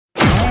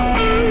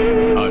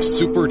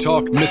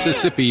SuperTalk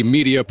Mississippi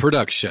media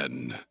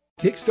production.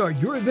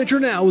 Kickstart your adventure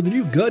now with the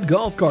new Gud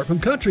Golf Cart from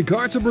Country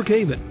Carts of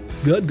Brookhaven.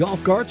 Gud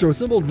Golf Carts are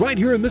assembled right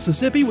here in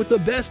Mississippi with the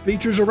best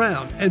features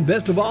around. And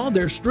best of all,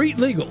 they're street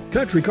legal.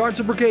 Country Carts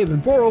of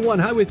Brookhaven, 401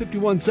 Highway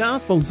 51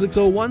 South, phone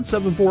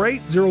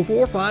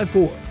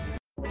 601-748-0454.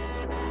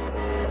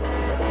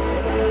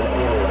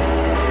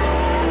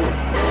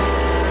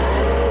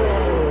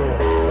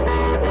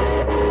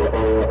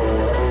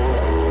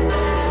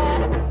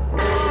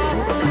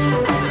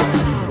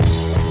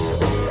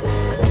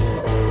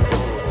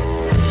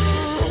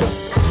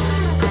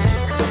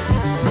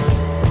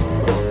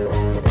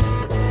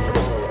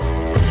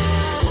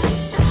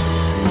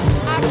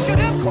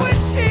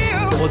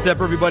 What's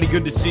up, everybody?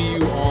 Good to see you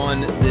on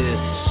this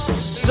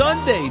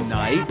Sunday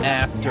night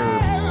after,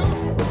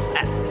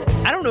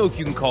 I don't know if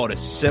you can call it a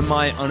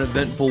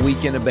semi-uneventful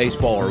weekend of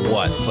baseball or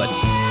what, but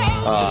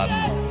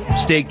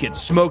State gets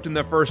smoked in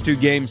their first two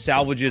games,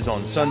 salvages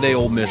on Sunday.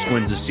 Ole Miss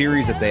wins a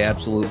series that they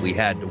absolutely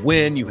had to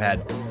win. You had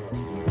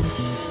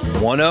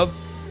one of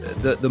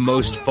the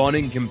most fun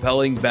and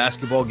compelling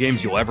basketball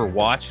games you'll ever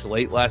watch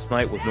late last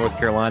night with North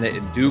Carolina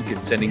and Duke and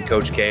sending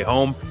Coach K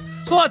home.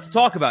 There's a lot to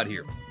talk about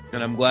here,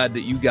 and I'm glad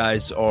that you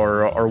guys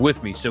are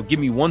with me. So give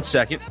me 1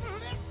 second.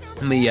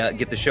 Let me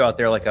get the show out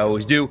there like I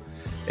always do,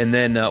 and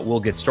then we'll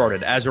get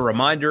started. As a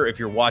reminder, if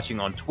you're watching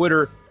on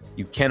Twitter,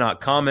 you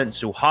cannot comment,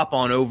 so hop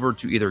on over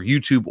to either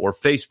YouTube or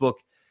Facebook,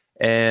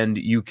 and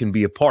you can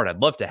be a part.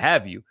 I'd love to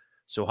have you.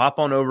 So hop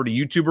on over to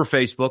YouTube or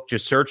Facebook.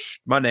 Just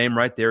search my name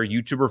right there,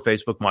 YouTube or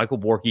Facebook, Michael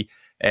Borky,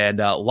 and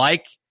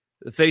like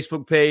the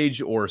Facebook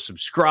page or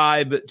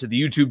subscribe to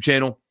the YouTube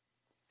channel,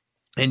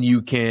 and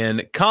you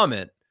can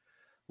comment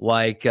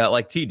like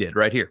T did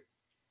right here.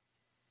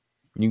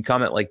 You can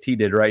comment like T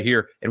did right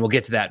here, and we'll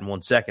get to that in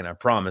 1 second, I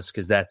promise,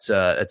 because that's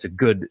a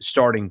good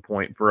starting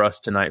point for us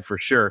tonight for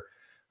sure.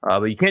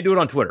 But you can't do it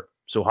on Twitter,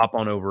 so hop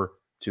on over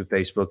to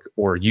Facebook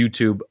or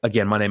YouTube.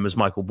 Again, my name is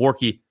Michael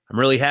Borky. I'm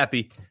really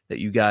happy that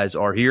you guys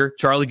are here.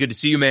 Charlie, good to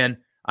see you, man.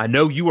 I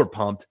know you were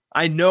pumped.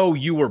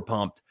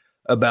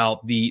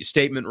 About the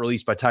statement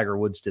released by Tiger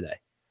Woods today.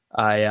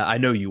 I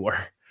know you were,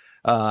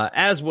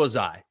 as was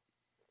I.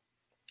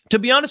 To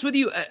be honest with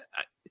you,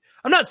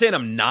 I'm not saying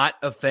I'm not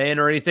a fan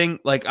or anything.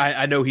 Like,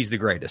 I know he's the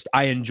greatest.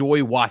 I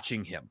enjoy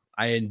watching him.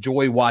 I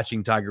enjoy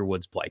watching Tiger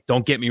Woods play.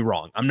 Don't get me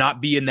wrong. I'm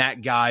not being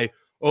that guy,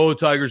 oh,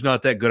 Tiger's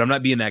not that good. I'm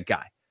not being that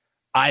guy.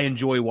 I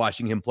enjoy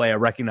watching him play. I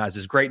recognize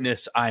his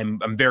greatness. I'm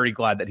very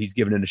glad that he's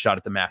given it a shot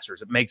at the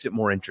Masters. It makes it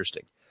more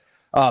interesting.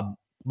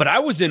 But I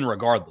was in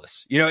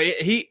regardless. You know,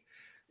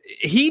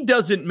 he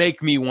doesn't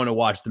make me want to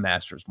watch the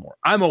Masters more.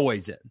 I'm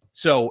always in.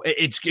 So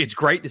it's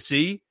great to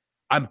see.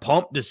 I'm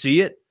pumped to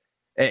see it.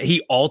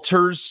 He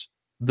alters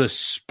the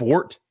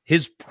sport.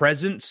 His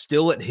presence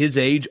still at his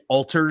age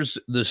alters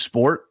the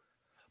sport.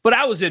 But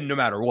I was in no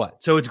matter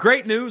what. So it's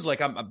great news.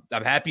 Like, I'm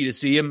happy to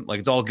see him. Like,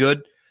 it's all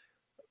good.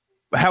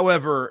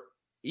 However,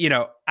 you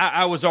know,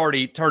 I was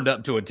already turned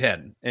up to a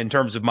 10 in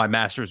terms of my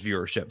Masters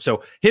viewership.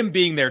 So him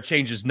being there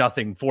changes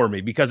nothing for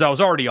me because I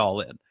was already all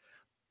in.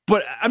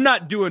 But I'm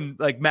not doing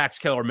like Max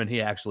Kellerman.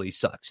 He actually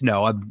sucks.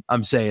 No,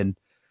 I'm saying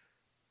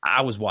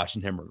I was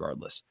watching him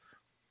regardless.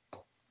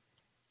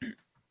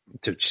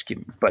 To just give,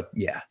 but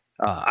yeah,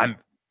 I'm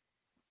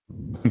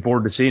looking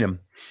forward to seeing him.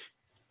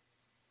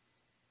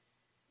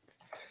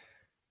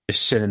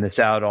 Just sending this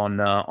out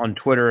on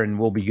Twitter, and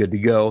we'll be good to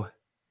go.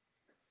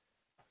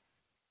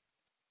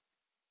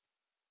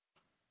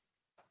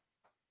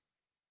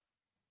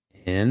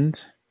 And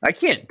I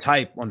can't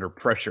type under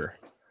pressure.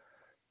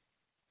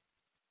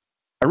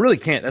 I really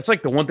can't. That's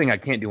like the one thing I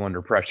can't do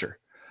under pressure.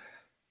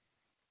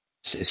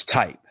 Is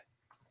type.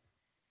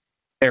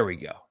 There we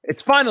go.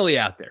 It's finally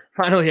out there.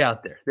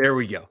 There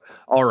we go.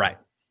 All right.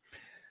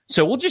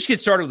 So we'll just get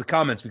started with the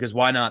comments because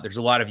why not? There's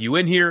a lot of you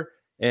in here,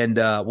 and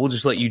we'll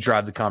just let you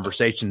drive the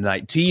conversation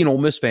tonight. T, an Ole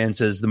Miss fan,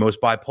 says the most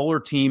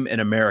bipolar team in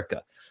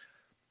America.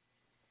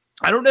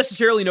 I don't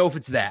necessarily know if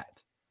it's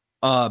that.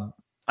 I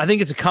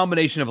think it's a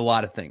combination of a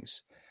lot of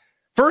things.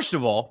 First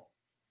of all,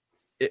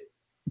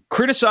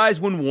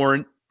 criticize when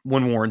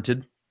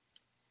warranted.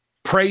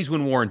 Praise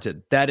when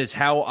warranted. That is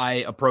how I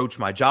approach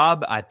my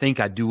job. I think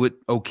I do it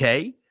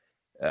okay.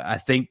 I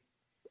think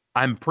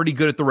I'm pretty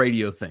good at the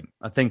radio thing.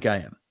 I think I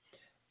am.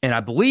 And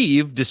I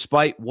believe,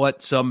 despite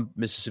what some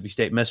Mississippi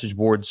State message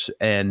boards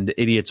and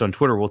idiots on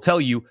Twitter will tell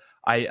you,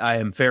 I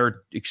am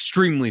fair,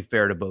 extremely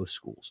fair to both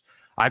schools.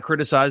 I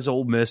criticized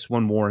Ole Miss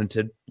when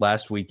warranted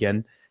last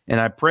weekend,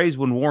 and I praise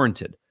when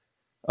warranted.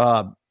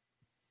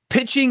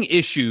 Pitching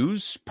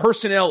issues,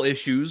 personnel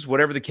issues,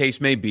 whatever the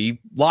case may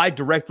be, lie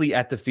directly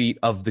at the feet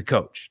of the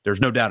coach. There's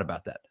no doubt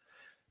about that.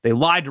 They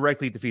lie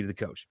directly at the feet of the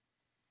coach.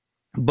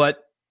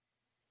 But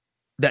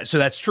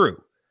that's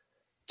true.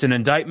 It's an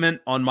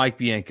indictment on Mike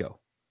Bianco,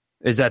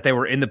 is that they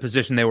were in the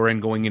position they were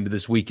in going into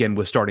this weekend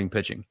with starting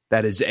pitching.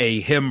 That is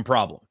a him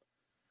problem.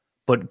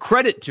 But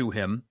credit to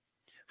him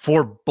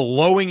for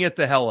blowing it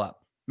the hell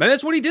up. Man,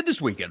 that's what he did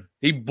this weekend.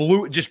 He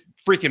just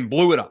freaking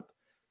blew it up.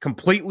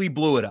 Completely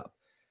blew it up.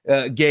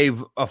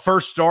 Gave a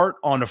first start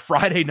on a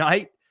Friday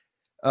night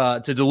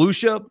to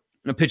DeLucia,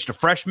 pitched a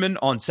freshman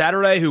on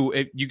Saturday who,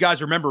 if you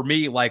guys remember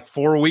me like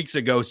 4 weeks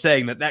ago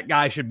saying that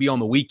guy should be on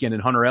the weekend,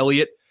 and Hunter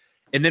Elliott.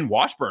 And then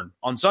Washburn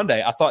on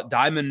Sunday. I thought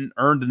Diamond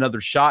earned another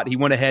shot. He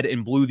went ahead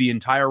and blew the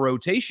entire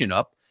rotation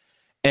up.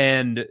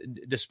 And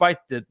despite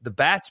the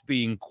bats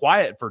being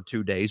quiet for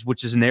 2 days,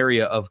 which is an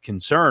area of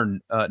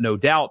concern, no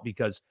doubt,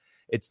 because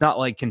it's not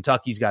like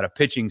Kentucky's got a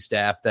pitching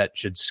staff that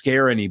should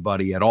scare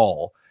anybody at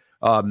all.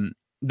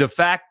 The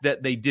fact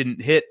that they didn't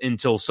hit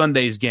until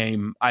Sunday's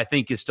game, I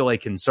think, is still a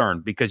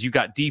concern because you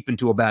got deep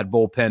into a bad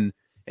bullpen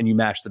and you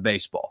mashed the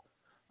baseball.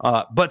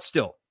 But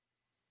still,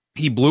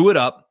 he blew it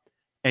up.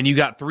 And you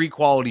got 3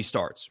 quality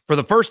starts. For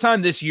the first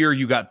time this year,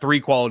 you got 3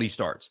 quality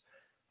starts.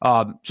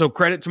 So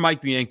credit to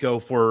Mike Bianco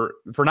for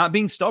not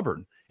being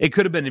stubborn. It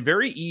could have been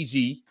very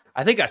easy.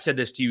 I think I said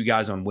this to you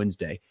guys on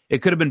Wednesday.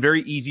 It could have been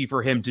very easy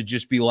for him to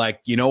just be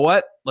like, you know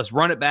what? Let's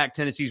run it back.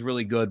 Tennessee's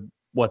really good.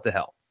 What the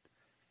hell?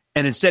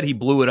 And instead, he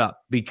blew it up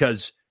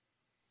because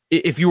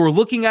if you were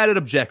looking at it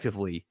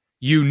objectively,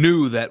 you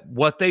knew that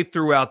what they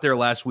threw out there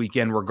last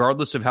weekend,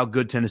 regardless of how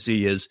good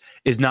Tennessee is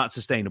not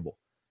sustainable.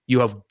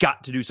 You have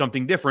got to do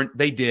something different.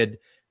 They did,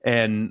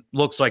 and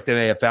looks like they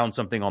may have found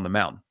something on the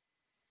mound.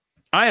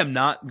 I am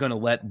not going to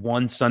let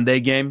one Sunday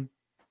game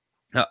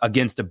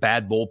against a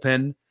bad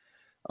bullpen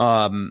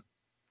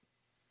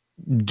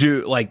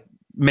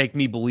make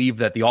me believe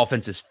that the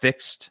offense is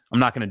fixed. I'm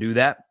not going to do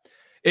that.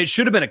 It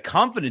should have been a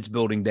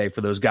confidence-building day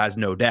for those guys,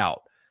 no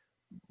doubt.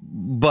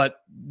 But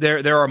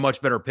there are much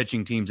better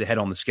pitching teams ahead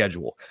on the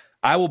schedule.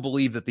 I will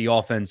believe that the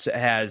offense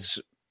has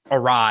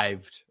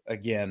arrived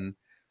again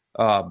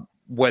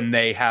when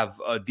they have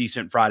a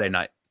decent Friday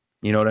night.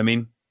 You know what I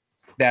mean?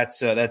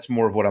 That's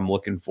more of what I'm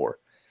looking for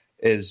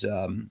is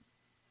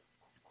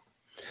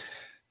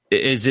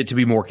it to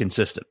be more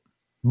consistent.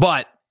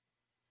 But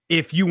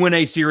if you win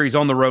a series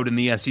on the road in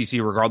the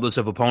SEC, regardless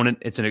of opponent,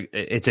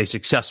 it's a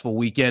successful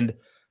weekend.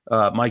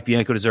 Mike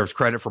Bianco deserves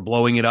credit for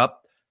blowing it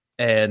up,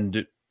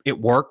 and it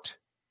worked.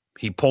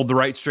 He pulled the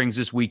right strings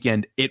this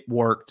weekend. It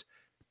worked.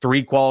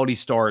 3 quality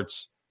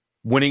starts.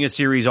 Winning a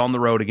series on the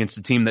road against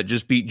a team that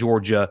just beat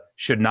Georgia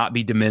should not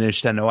be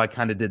diminished. I know I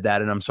kind of did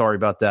that, and I'm sorry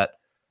about that.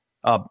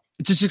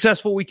 It's a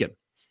successful weekend.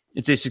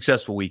 It's a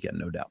successful weekend,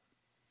 no doubt.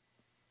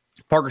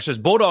 Parker says,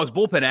 Bulldogs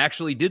bullpen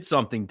actually did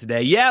something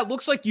today. Yeah, it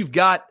looks like you've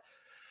got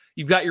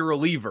your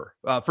reliever.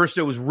 First,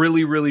 it was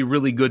really, really,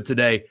 really good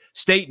today.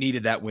 State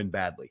needed that win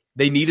badly.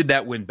 They needed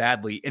that win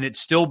badly, and it's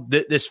still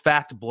this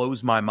fact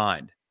blows my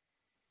mind.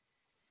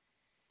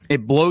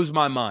 It blows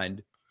my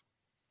mind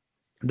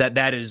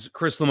that is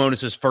Chris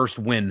Lemonis' first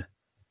win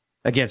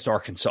against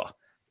Arkansas.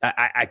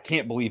 I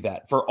can't believe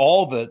that. For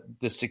all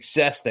the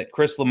success that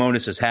Chris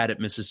Lemonis has had at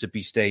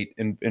Mississippi State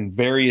in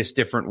various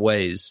different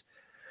ways,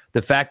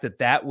 the fact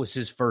that was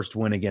his first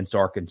win against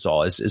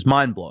Arkansas is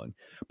mind-blowing.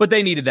 But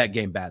they needed that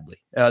game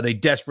badly. They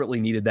desperately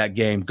needed that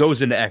game.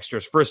 Goes into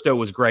extras. Fristow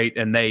was great,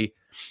 and they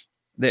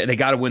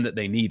got a win that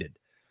they needed.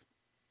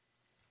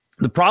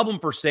 The problem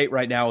for State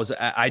right now is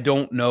I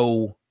don't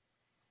know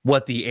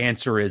what the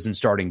answer is in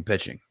starting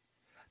pitching.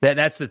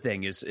 That's the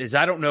thing is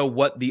I don't know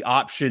what the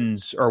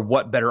options or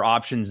what better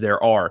options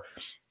there are.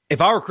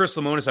 If I were Chris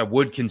Lemonis, I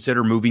would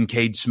consider moving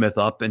Cade Smith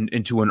up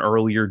into an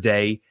earlier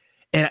day.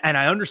 And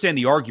I understand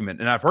the argument,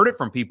 and I've heard it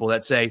from people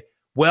that say,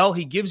 well,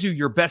 he gives you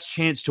your best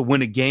chance to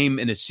win a game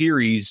in a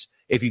series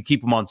if you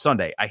keep him on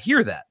Sunday. I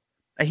hear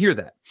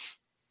that.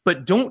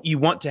 But don't you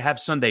want to have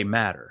Sunday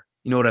matter?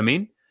 You know what I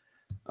mean?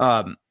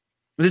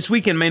 This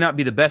weekend may not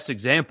be the best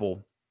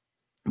example,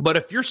 but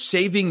if you're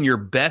saving your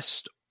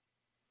best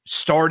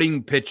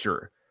starting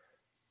pitcher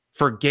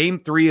for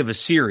game 3 of a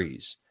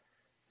series,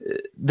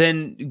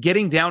 then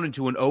getting down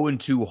into an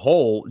 0-2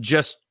 hole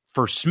just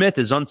for Smith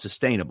is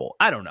unsustainable.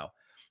 I don't know.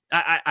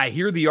 I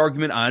hear the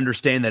argument. I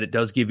understand that it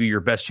does give you your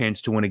best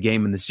chance to win a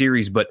game in the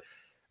series, but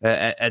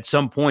at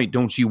some point,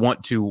 don't you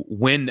want to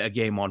win a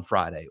game on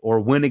Friday or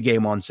win a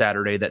game on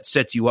Saturday that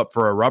sets you up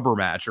for a rubber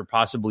match or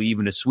possibly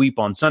even a sweep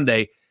on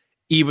Sunday,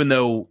 even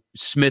though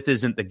Smith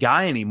isn't the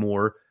guy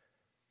anymore?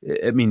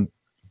 I mean,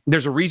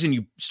 there's a reason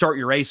you start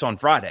your ace on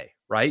Friday,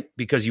 right?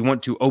 Because you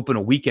want to open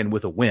a weekend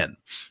with a win.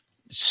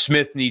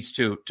 Smith needs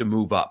to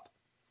move up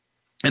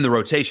in the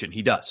rotation.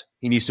 He does.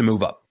 He needs to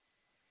move up.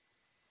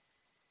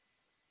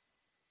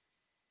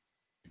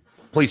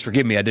 Please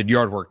forgive me. I did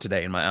yard work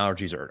today, and my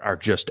allergies are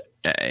just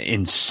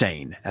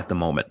insane at the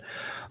moment.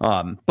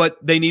 But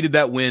they needed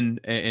that win,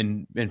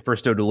 and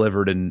Fristow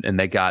delivered, and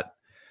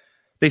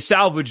they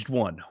salvaged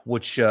one,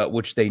 which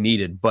they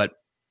needed. But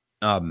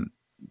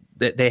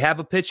they have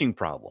a pitching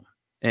problem,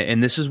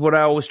 and this is what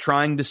I was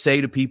trying to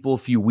say to people a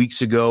few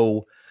weeks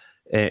ago,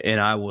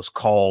 and I was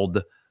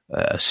called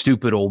a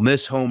stupid Ole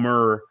Miss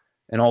homer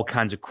and all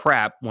kinds of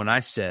crap when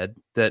I said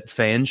that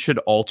fans should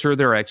alter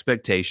their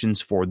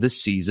expectations for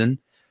this season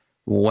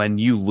when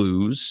you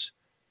lose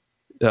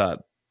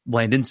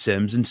Landon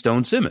Sims and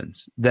Stone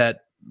Simmons,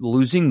 that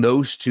losing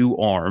those two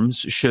arms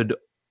should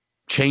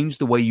change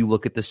the way you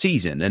look at the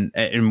season.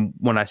 And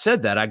when I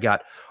said that, I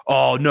got,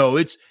 oh no,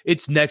 it's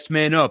next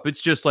man up.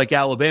 It's just like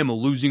Alabama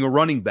losing a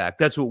running back.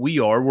 That's what we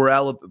are. We're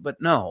Alabama. But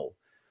no.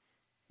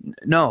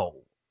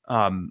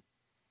 And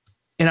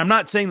I'm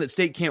not saying that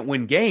State can't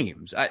win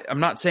games. I'm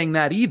not saying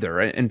that either.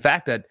 In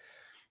fact,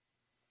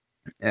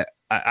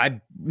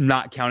 I'm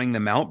not counting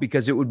them out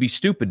because it would be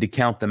stupid to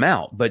count them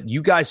out. But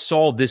you guys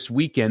saw this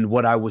weekend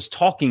what I was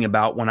talking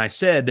about when I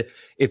said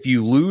if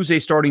you lose a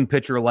starting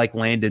pitcher like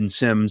Landon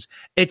Sims,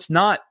 it's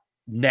not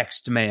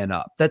next man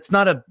up. That's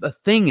not a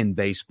thing in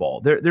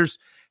baseball. There's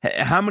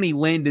how many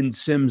Landon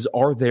Sims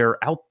are there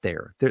out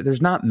there?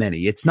 There's not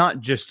many. It's not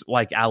just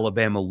like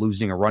Alabama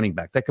losing a running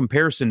back. That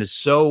comparison is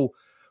so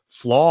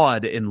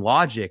flawed in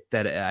logic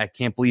that I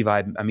can't believe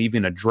I'm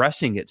even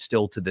addressing it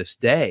still to this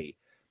day.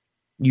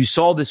 You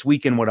saw this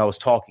weekend what I was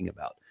talking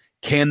about.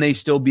 Can they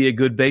still be a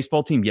good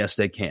baseball team? Yes,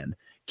 they can.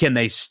 Can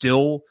they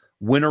still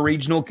win a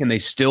regional? Can they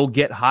still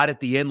get hot at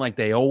the end like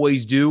they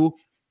always do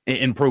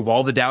and prove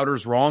all the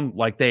doubters wrong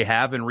like they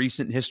have in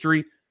recent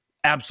history?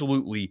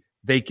 Absolutely.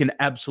 They can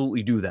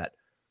absolutely do that.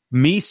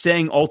 Me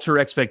saying alter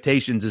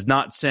expectations is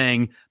not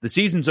saying the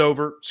season's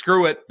over,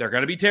 screw it, they're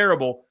going to be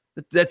terrible.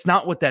 That's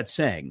not what that's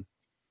saying.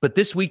 But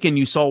this weekend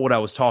you saw what I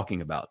was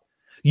talking about.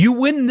 You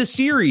win the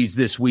series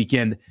this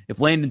weekend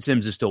if Landon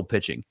Sims is still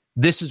pitching.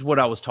 This is what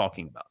I was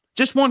talking about.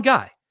 Just one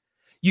guy.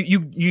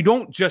 You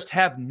don't just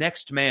have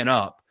next man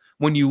up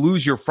when you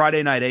lose your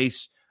Friday night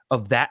ace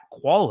of that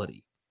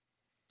quality.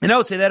 And I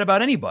would say that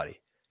about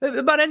anybody.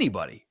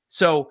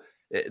 So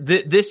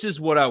this is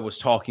what I was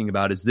talking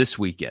about is this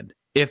weekend.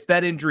 If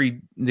that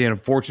injury, the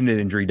unfortunate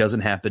injury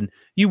doesn't happen,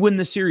 you win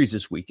the series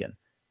this weekend.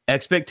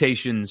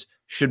 Expectations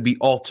should be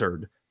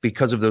altered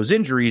because of those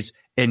injuries,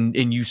 and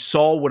you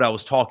saw what I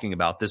was talking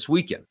about this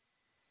weekend.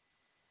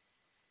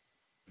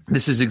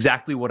 This is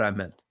exactly what I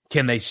meant.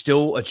 Can they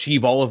still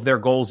achieve all of their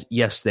goals?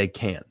 Yes, they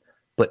can.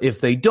 But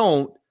if they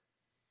don't,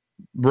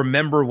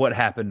 remember what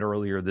happened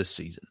earlier this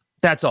season.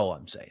 That's all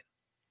I'm saying.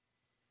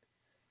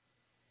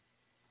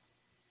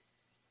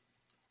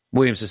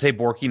 Williams says, hey,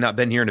 Borky, not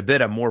been here in a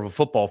bit. I'm more of a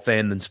football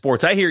fan than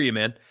sports. I hear you,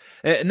 man.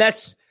 And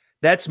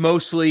that's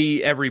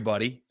mostly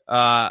everybody.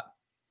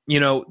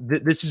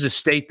 This is a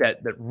state that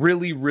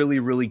really, really,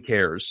 really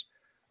cares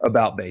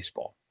about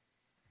baseball.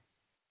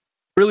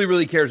 Really,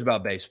 really cares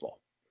about baseball.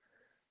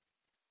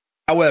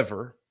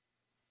 However,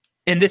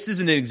 and this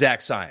isn't an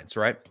exact science,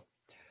 right?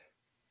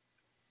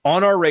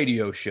 On our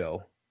radio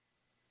show,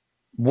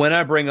 when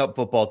I bring up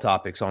football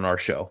topics on our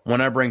show,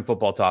 when I bring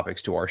football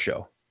topics to our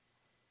show,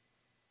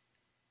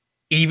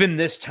 even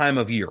this time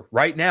of year,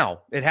 right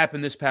now, it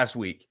happened this past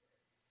week,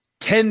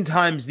 10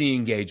 times the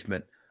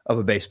engagement of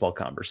a baseball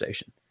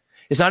conversation.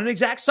 It's not an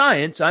exact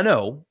science, I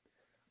know,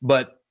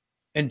 but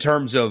in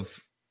terms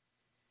of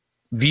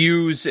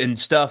views and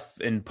stuff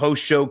and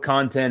post-show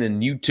content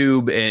and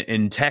YouTube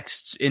and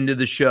texts into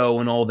the show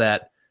and all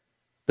that,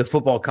 the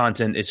football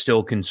content is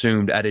still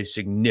consumed at a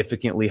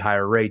significantly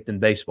higher rate than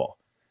baseball,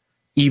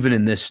 even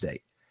in this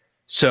state.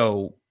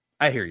 So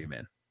I hear you,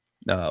 man.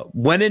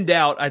 When in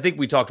doubt, I think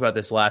we talked about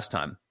this last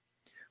time.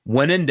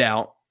 When in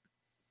doubt,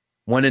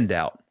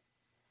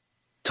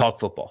 talk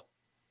football.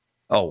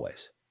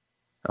 Always.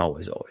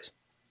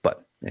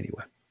 But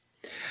anyway,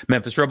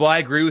 Memphis Rebel, I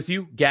agree with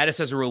you. Gaddis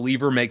as a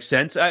reliever makes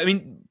sense. I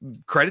mean,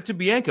 credit to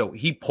Bianco.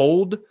 He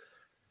pulled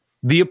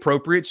the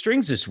appropriate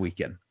strings this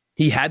weekend.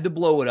 He had to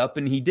blow it up,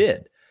 and he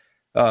did.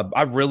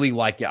 I really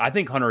like it. I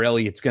think Hunter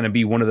Elliott's going to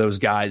be one of those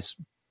guys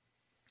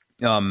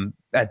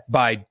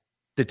by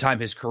the time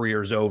his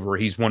career is over,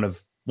 he's one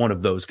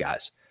of those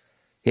guys.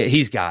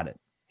 He's got it.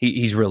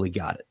 He's really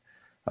got it.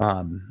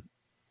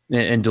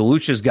 And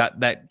DeLucia's got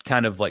that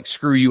kind of like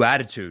screw you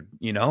attitude,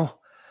 you know?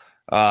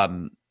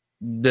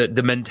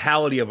 The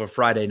mentality of a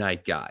Friday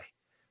night guy.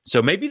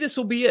 So maybe this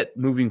will be it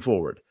moving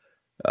forward.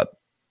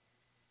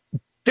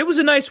 It was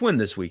a nice win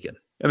this weekend.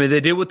 I mean, they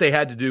did what they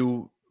had to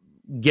do,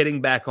 getting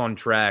back on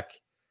track.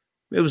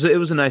 It was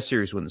a nice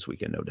series win this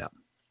weekend, no doubt.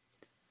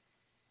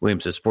 William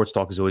says, sports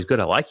talk is always good.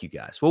 I like you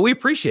guys. Well, we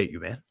appreciate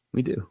you, man.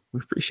 We do. We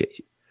appreciate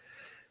you.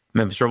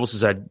 Memphis Rebel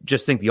says, I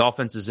just think the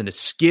offense is in a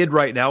skid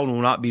right now and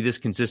will not be this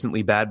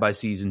consistently bad by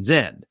season's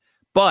end.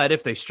 But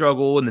if they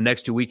struggle in the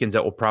next 2 weekends,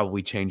 that will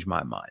probably change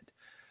my mind.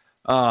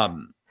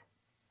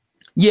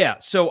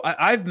 So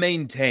I've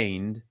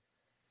maintained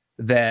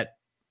that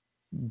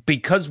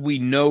because we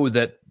know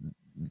that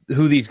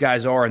who these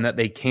guys are and that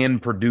they can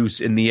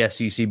produce in the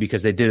SEC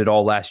because they did it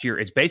all last year,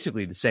 it's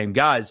basically the same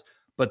guys,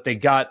 but they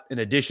got an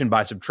addition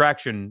by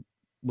subtraction,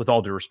 with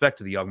all due respect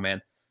to the young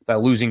man, by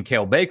losing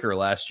Cale Baker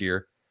last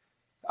year.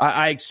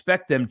 I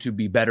expect them to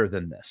be better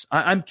than this.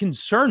 I'm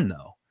concerned,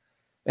 though.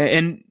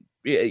 And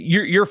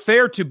you're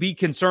fair to be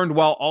concerned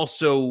while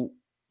also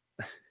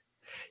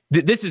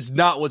this is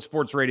not what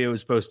sports radio is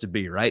supposed to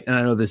be, right? And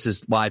I know this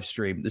is live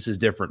stream. This is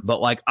different. But,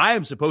 like, I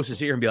am supposed to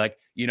sit here and be like,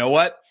 you know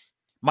what?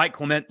 Mike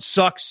Clement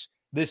sucks.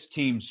 This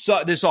team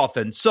sucks. This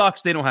offense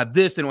sucks. They don't have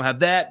this. They don't have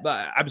that.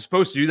 But I'm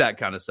supposed to do that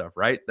kind of stuff,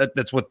 right?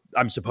 That's what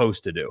I'm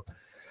supposed to do.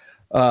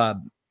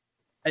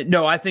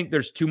 No, I think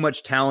there's too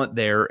much talent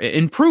there,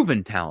 and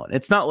proven talent.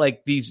 It's not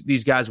like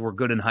these guys were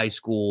good in high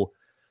school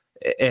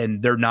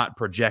and they're not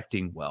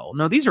projecting well.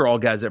 No, these are all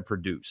guys that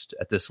produced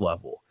at this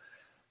level.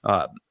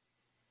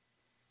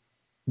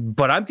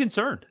 But I'm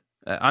concerned.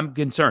 I'm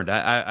concerned.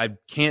 I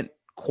can't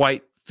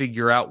quite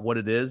figure out what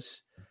it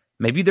is.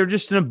 Maybe they're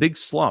just in a big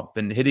slump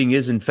and hitting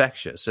is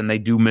infectious, and they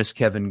do miss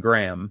Kevin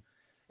Graham.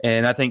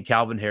 And I think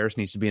Calvin Harris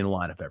needs to be in the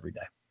lineup every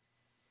day.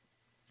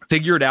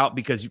 Figure it out,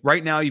 because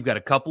right now you've got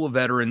a couple of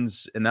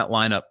veterans in that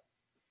lineup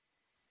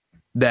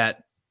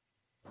that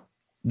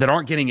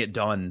aren't getting it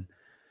done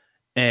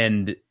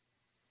and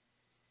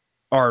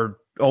are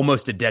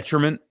almost a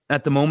detriment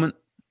at the moment.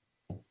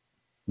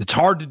 It's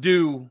hard to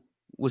do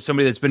with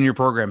somebody that's been in your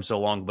program so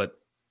long, but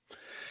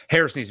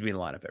Harris needs to be in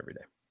the lineup every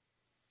day.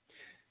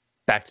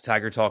 Back to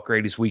Tiger Talk,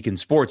 greatest week in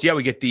sports. Yeah,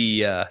 we get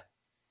the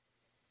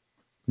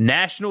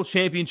national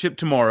championship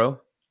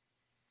tomorrow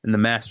and the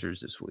Masters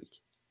this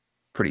week.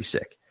 Pretty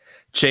sick.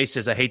 Chase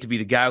says, I hate to be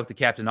the guy with the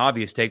Captain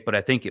Obvious take, but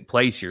I think it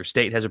plays here.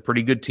 State has a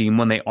pretty good team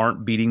when they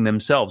aren't beating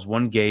themselves.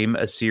 One game,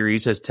 a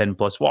series has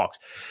 10-plus walks.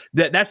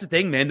 That's the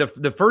thing, man.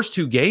 The first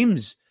two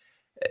games,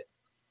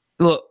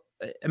 look,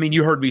 I mean,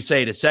 you heard me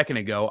say it a second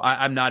ago.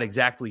 I'm not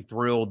exactly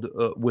thrilled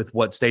with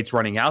what State's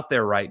running out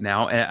there right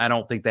now, and I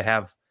don't think they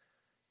have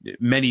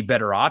many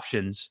better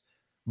options.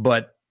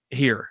 But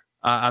here,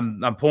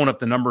 I'm pulling up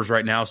the numbers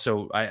right now,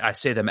 so I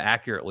say them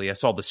accurately. I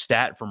saw the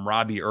stat from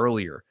Robbie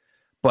earlier.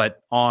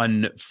 But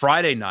on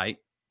Friday night,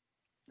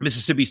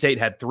 Mississippi State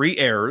had 3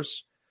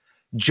 errors.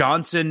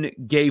 Johnson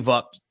gave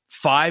up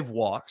 5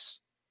 walks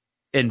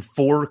in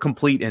 4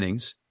 complete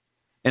innings.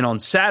 And on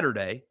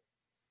Saturday,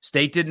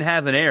 State didn't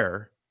have an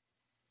error,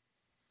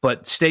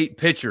 but State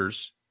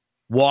pitchers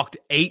walked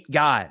 8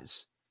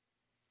 guys.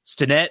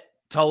 Stinnett,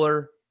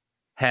 Tuller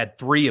had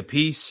 3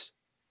 apiece,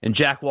 and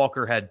Jack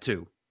Walker had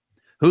 2.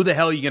 Who the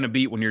hell are you going to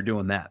beat when you're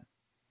doing that?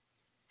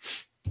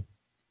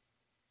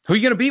 Who are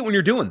you going to beat when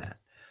you're doing that?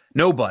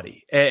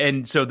 Nobody.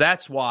 And so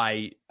that's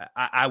why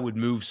I would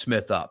move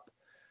Smith up.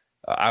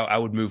 I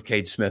would move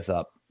Cade Smith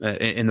up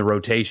in the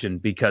rotation,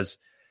 because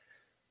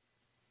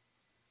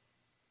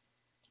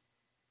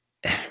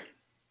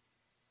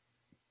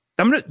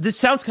this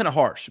sounds kind of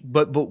harsh,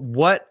 but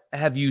what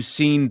have you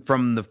seen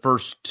from the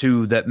first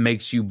 2 that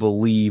makes you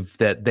believe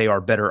that they are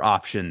better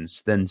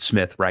options than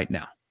Smith right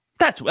now?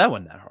 That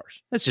wasn't that harsh.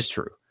 That's just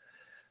true.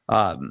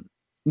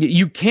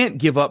 You can't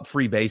give up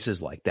free bases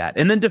like that.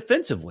 And then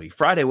defensively,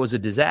 Friday was a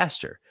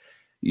disaster.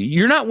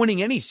 You're not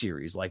winning any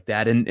series like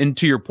that. And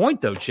to your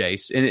point, though,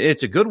 Chase, and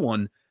it's a good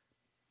one,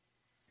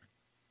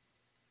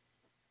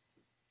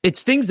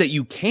 it's things that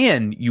you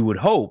would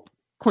hope,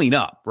 clean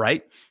up,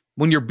 right?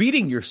 When you're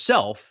beating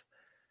yourself,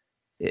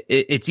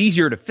 it's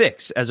easier to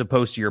fix as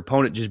opposed to your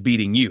opponent just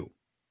beating you.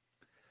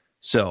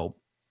 So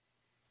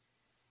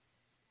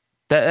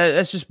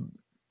that's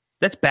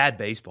bad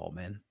baseball,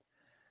 man.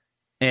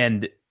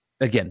 And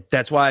again,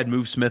 that's why I'd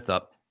move Smith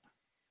up.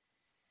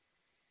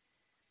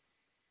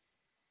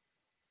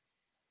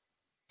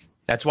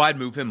 That's why I'd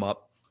move him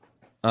up.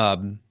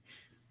 And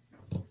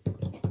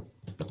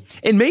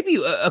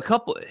maybe a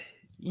couple,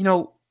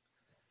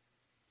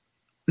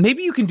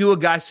 maybe you can do a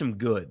guy some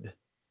good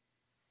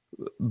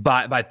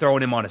by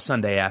throwing him on a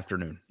Sunday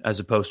afternoon as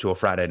opposed to a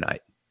Friday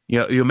night.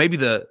 Maybe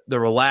the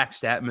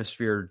relaxed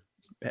atmosphere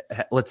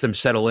lets them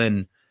settle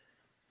in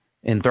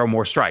and throw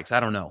more strikes. I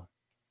don't know.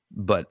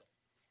 But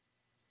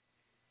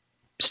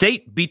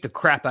State beat the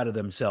crap out of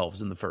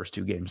themselves in the first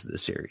 2 games of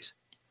this series.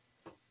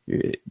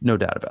 No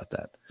doubt about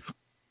that.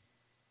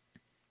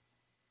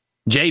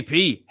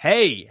 JP,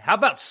 hey, how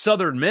about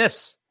Southern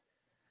Miss?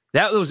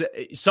 That was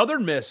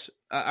Southern Miss.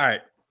 All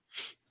right.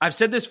 I've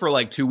said this for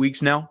like 2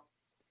 weeks now.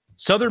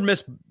 Southern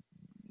Miss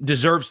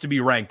deserves to be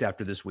ranked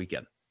after this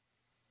weekend.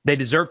 They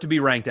deserve to be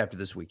ranked after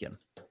this weekend.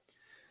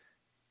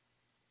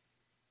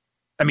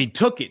 I mean,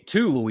 took it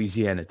to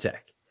Louisiana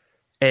Tech.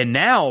 And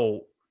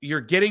now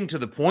you're getting to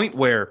the point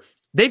where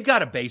they've got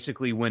to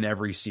basically win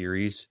every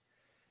series.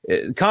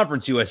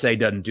 Conference USA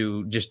doesn't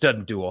do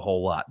a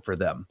whole lot for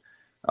them.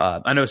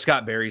 I know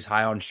Scott Berry's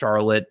high on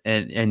Charlotte,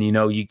 and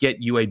you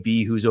get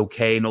UAB, who's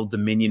okay, and Old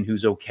Dominion,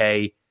 who's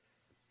okay.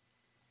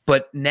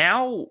 But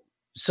now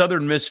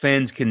Southern Miss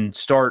fans can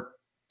start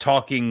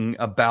talking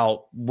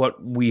about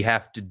what we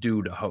have to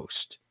do to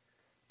host.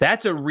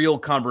 That's a real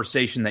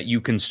conversation that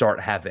you can start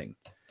having.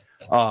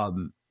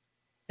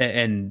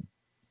 And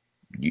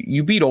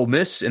you beat Ole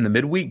Miss in the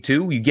midweek,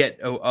 too. You get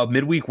a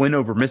midweek win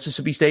over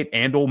Mississippi State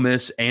and Ole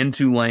Miss and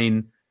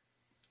Tulane.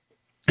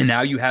 And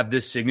now you have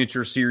this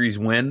signature series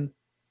win.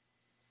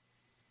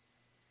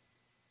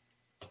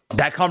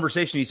 That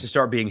conversation needs to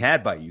start being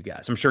had by you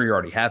guys. I'm sure you're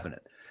already having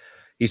it.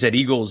 He said,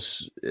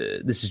 Eagles,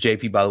 this is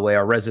JP, by the way,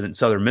 our resident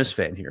Southern Miss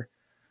fan here,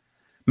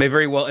 may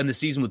very well end the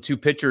season with 2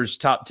 pitchers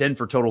top 10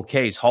 for total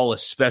Ks. Hall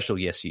is special.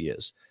 Yes, he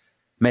is.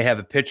 May have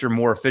a pitcher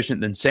more efficient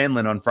than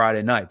Sandlin on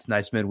Friday nights.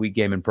 Nice midweek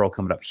game in Pearl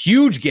coming up.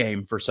 Huge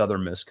game for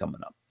Southern Miss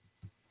coming up.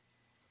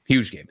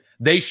 Huge game.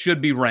 They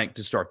should be ranked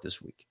to start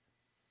this week.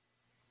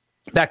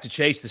 Back to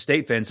Chase, the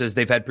State fan says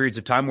they've had periods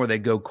of time where they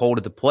go cold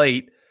at the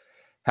plate,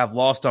 have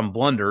lost on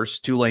blunders,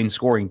 Tulane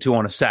scoring 2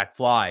 on a sac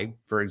fly,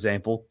 for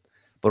example.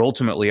 But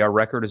ultimately, our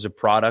record is a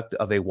product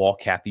of a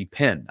walk-happy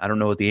pen. I don't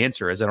know what the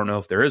answer is. I don't know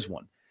if there is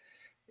one.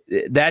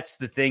 That's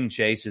the thing,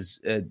 Chase, is,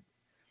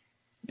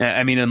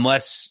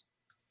 unless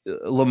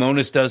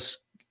Lemonis does,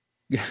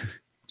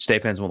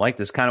 State fans won't like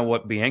this, kind of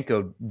what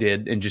Bianco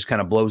did and just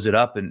kind of blows it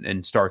up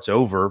and starts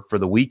over for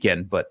the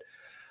weekend. But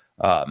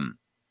the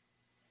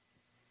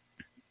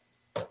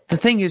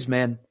thing is,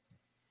 man,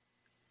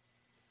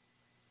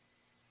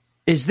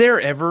 is there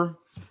ever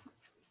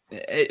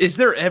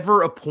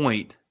a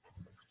point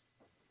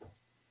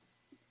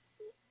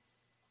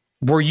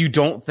where you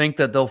don't think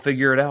that they'll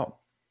figure it out?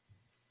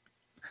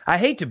 I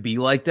hate to be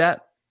like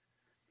that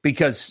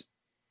because,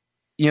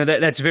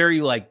 that's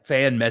very like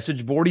fan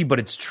message boardy, but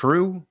it's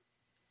true.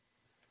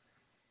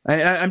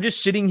 I'm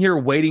just sitting here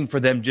waiting for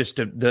them just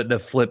to the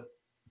flip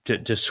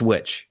to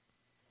switch.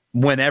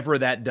 Whenever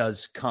that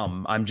does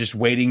come, I'm just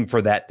waiting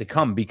for that to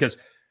come, because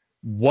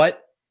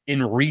what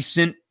in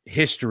recent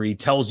history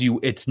tells you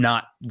it's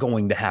not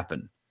going to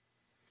happen?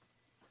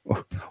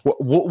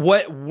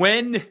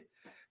 When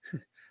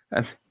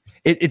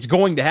it's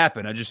going to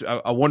happen.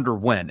 I wonder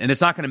when. And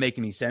it's not going to make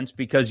any sense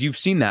because you've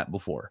seen that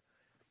before.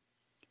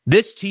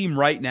 This team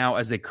right now,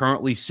 as they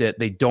currently sit,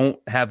 they don't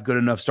have good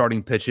enough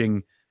starting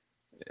pitching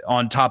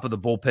on top of the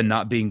bullpen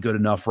not being good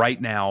enough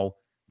right now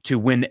to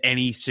win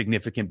any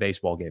significant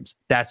baseball games.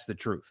 That's the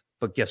truth.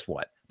 But guess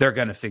what? They're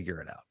going to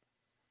figure it out.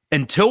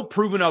 Until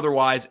proven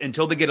otherwise,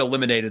 until they get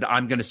eliminated,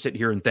 I'm going to sit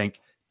here and think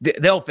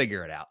they'll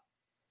figure it out,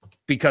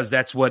 because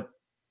that's what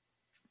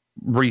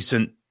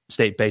recent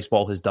state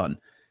baseball has done.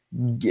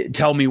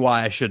 Tell me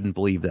why I shouldn't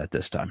believe that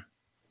this time.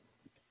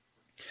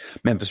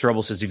 Memphis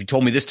Rebel says, if you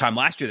told me this time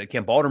last year that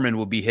Kemp Alderman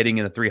would be hitting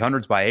in the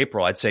 300s by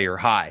April, I'd say you're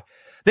high.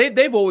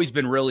 They've always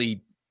been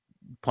really,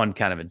 pun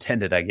kind of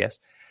intended, I guess.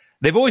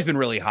 They've always been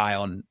really high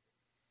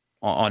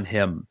on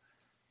him.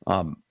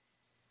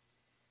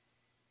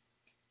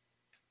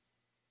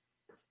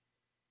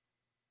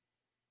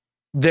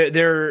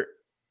 They're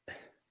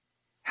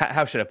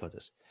how should I put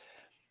this?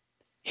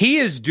 He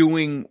is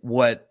doing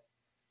what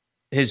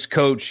his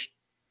coach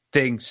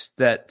thinks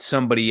that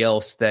somebody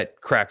else that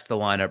cracks the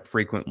lineup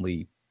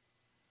frequently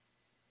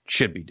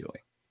should be doing.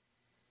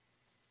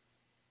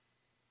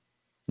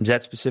 Is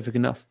that specific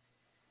enough?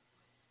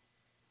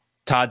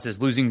 Todd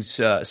says losing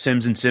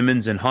Sims and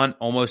Simmons and Hunt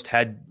almost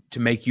had to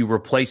make you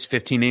replace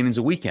 15 innings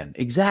a weekend.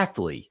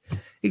 Exactly.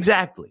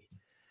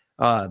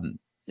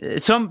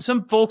 Some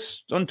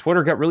folks on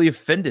Twitter got really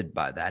offended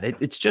by that.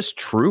 It's just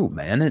true,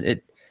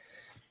 man.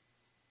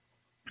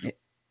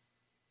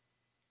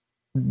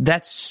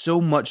 That's so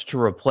much to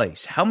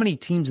replace. How many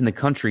teams in the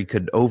country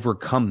could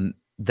overcome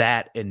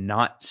that and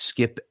not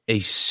skip a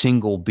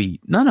single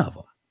beat? None of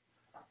them.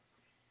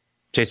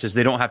 Chase says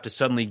they don't have to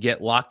suddenly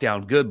get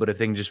lockdown good, but if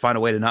they can just find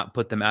a way to not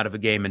put them out of a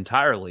game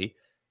entirely,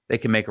 they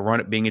can make a run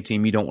at being a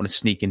team you don't want to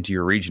sneak into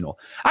your regional.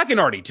 I can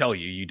already tell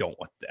you don't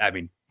want.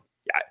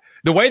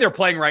 The way they're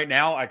playing right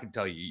now, I can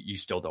tell you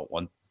still don't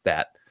want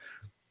that.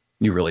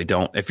 You really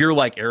don't. If you're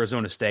like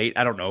Arizona State,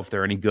 I don't know if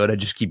they're any good. I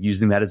just keep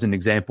using that as an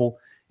example.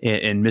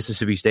 And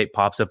Mississippi State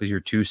pops up as your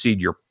 2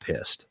 seed, you're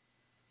pissed.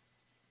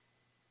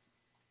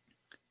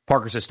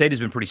 Parker says State has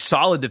been pretty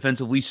solid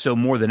defensively, so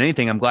more than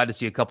anything, I'm glad to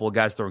see a couple of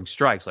guys throwing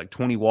strikes. Like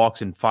 20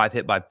 walks and 5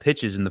 hit by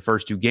pitches in the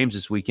first 2 games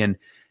this weekend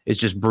is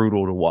just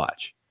brutal to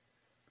watch.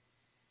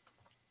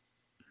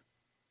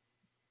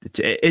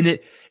 And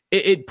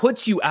it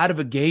puts you out of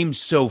a game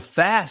so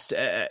fast.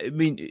 I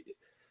mean,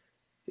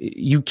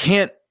 you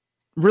can't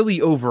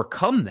really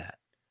overcome that.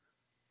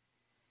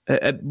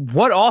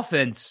 What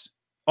offense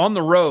on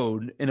the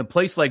road in a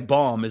place like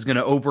Baum is going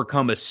to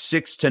overcome a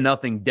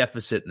 6-0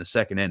 deficit in the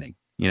second inning,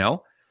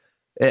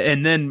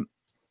 And then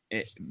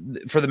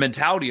for the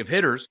mentality of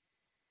hitters,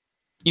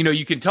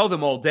 you can tell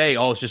them all day,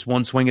 it's just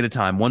one swing at a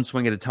time,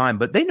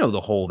 but they know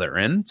the hole they're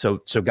in. So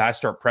guys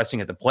start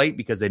pressing at the plate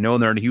because they know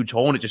they're in a huge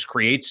hole, and it just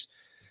creates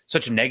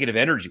such a negative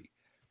energy.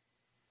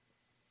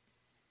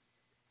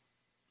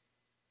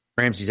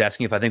 Ramsey's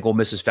asking if I think Ole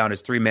Miss has found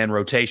his 3-man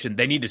rotation.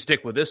 They need to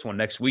stick with this one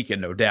next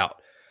weekend, no doubt.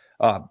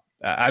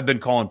 I've been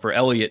calling for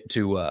Elliott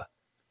to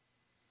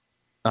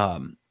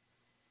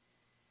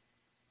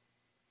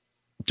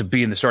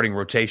be in the starting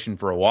rotation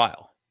for a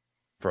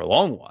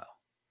long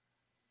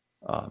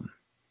while.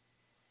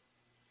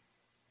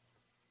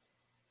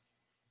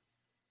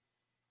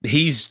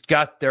 He's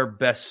got their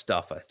best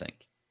stuff, I think.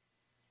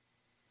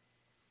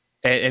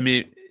 I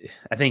mean,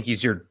 I think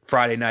he's your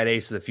Friday night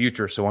ace of the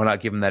future, so why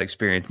not give him that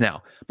experience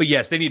now? But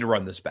yes, they need to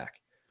run this back.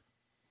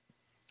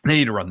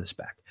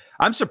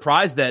 I'm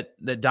surprised that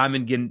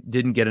Diamond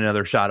didn't get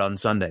another shot on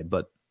Sunday,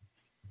 but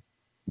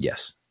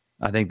yes,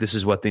 I think this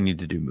is what they need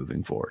to do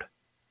moving forward.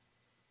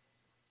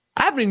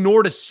 I haven't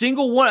ignored a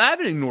single one. I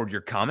haven't ignored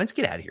your comments.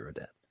 Get out of here with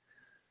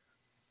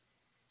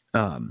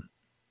that.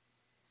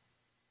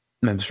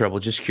 Memphis Rebel,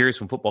 just curious,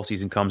 when football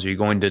season comes, are you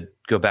going to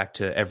go back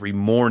to every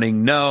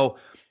morning? No,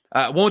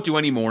 I won't do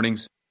any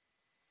mornings.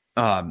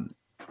 I've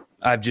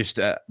just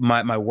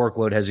my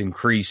workload has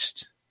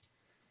increased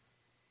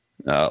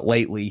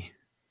lately.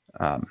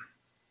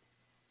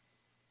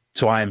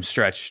 So I am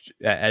stretched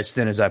as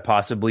thin as I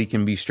possibly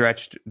can be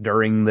stretched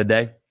during the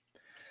day.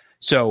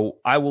 So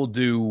I will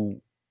do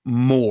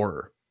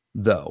more,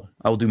 though.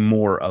 I will do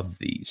more of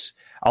these.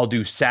 I'll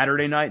do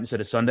Saturday night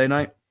instead of Sunday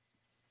night.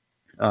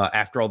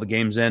 after all the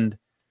games end,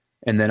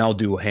 and then I'll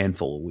do a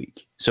handful a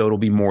week. So it'll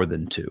be more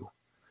than 2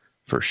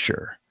 for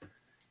sure.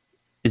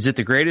 Is it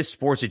the greatest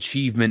sports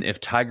achievement if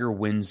Tiger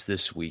wins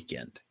this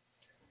weekend?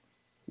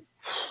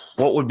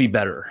 What would be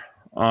better?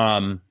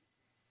 What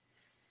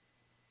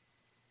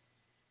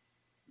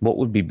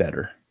would be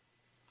better?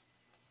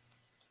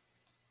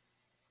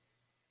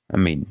 I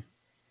mean,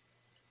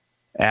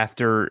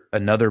 after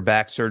another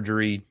back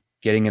surgery,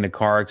 getting in a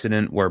car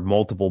accident where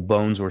multiple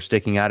bones were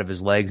sticking out of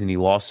his legs and he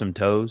lost some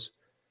toes,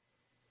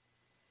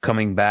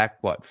 coming back,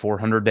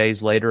 400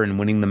 days later and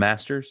winning the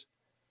Masters?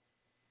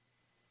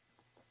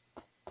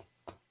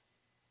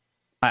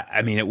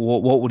 I mean,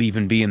 what would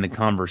even be in the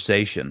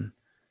conversation?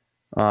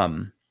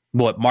 Mark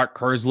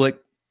Kerslick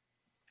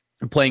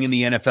playing in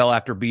the NFL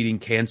after beating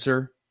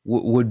cancer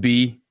would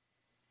be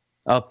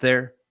up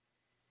there.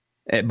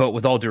 But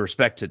with all due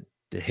respect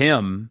to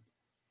him,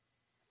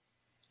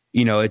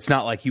 it's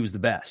not like he was the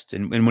best.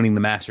 And winning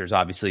the Masters,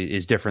 obviously,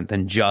 is different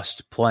than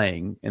just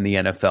playing in the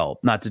NFL.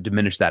 Not to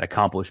diminish that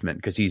accomplishment,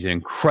 because he's an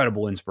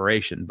incredible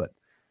inspiration. But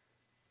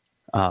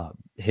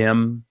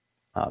him...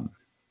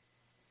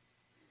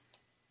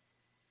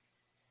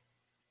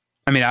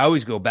 I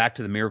always go back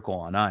to the Miracle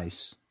on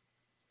Ice,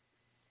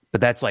 but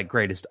that's like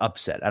greatest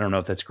upset. I don't know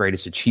if that's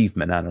greatest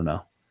achievement. I don't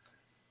know.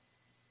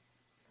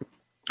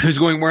 Who's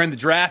going where in the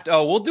draft?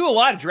 Oh, we'll do a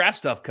lot of draft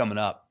stuff coming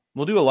up.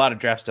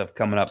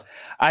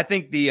 I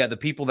think the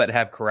people that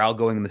have Corral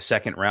going in the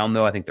second round,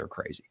 though, I think they're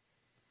crazy.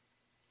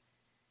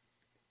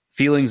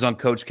 Feelings on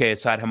Coach K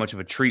aside, how much of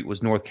a treat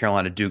was North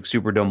Carolina Duke?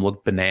 Superdome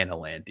looked banana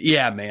land.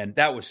 Yeah, man,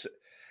 that was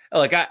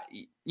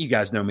you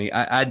guys know me.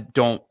 I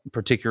don't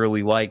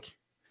particularly like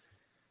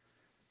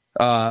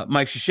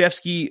Mike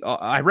Krzyzewski.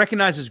 I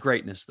recognize his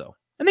greatness, though.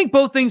 I think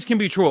both things can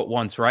be true at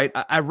once, right?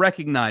 I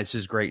recognize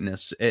his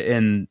greatness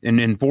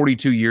in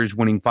 42 years,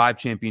 winning 5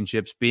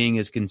 championships, being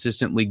as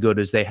consistently good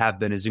as they have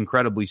been is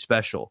incredibly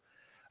special.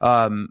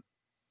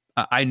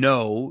 I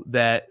know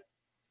that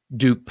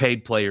Duke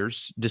paid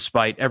players,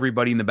 despite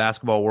everybody in the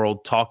basketball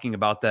world talking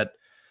about that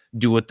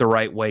do it the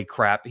right way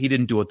crap. He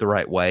didn't do it the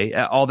right way.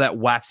 All that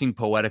waxing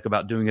poetic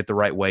about doing it the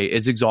right way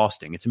is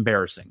exhausting. It's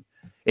embarrassing.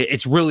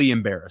 It's really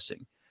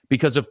embarrassing.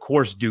 Because, of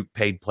course, Duke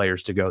paid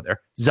players to go there.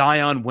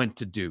 Zion went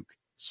to Duke.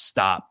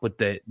 Stop with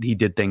he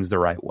did things the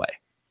right way.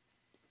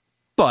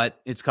 But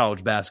it's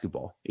college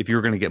basketball. If you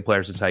were going to get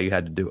players, that's how you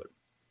had to do it.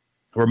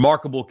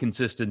 Remarkable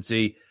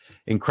consistency,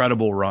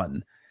 incredible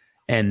run.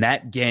 And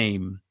that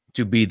game,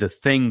 to be the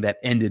thing that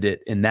ended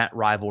it in that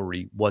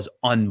rivalry, was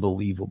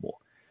unbelievable.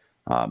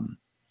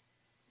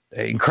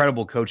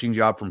 Incredible coaching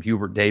job from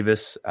Hubert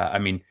Davis.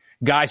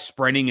 Guy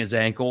spraining his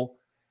ankle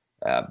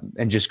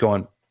and just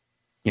going,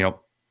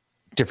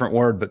 different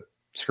word, but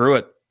screw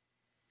it.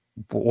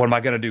 What am I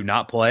going to do?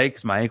 Not play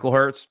because my ankle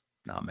hurts?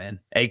 No, man.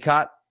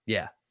 ACOT?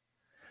 Yeah.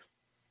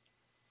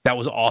 That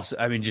was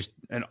awesome. Just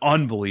an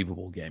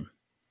unbelievable game.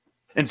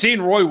 And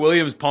seeing Roy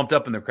Williams pumped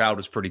up in the crowd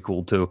was pretty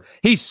cool, too.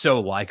 He's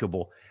so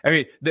likable.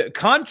 The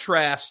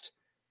contrast,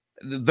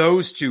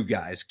 those two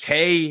guys,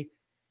 Kay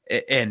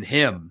and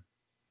him,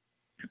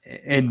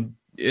 and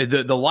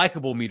the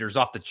likable meters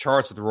off the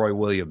charts with Roy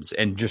Williams,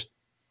 and just,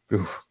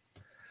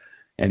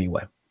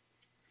 anyway.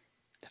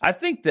 I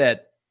think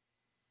that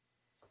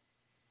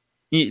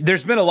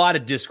there's been a lot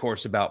of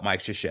discourse about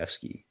Mike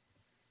Krzyzewski,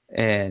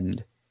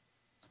 and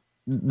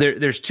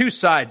there's two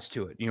sides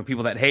to it.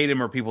 People that hate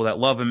him or people that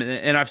love him,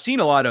 and I've seen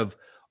a lot of,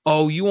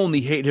 oh, you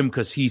only hate him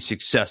because he's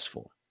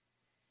successful.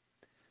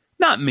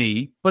 Not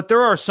me, but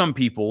there are some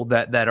people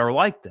that are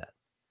like that.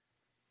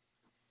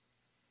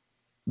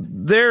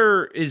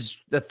 There is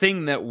a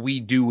thing that we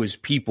do as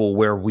people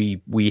where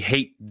we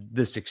hate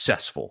the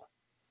successful,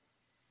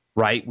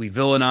 right? We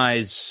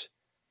villainize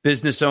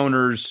business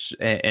owners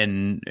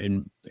and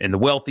the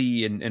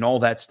wealthy and all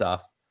that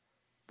stuff.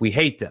 We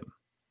hate them.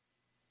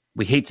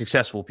 We hate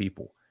successful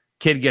people.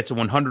 Kid gets a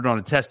 100 on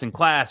a test in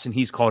class and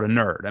he's called a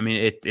nerd.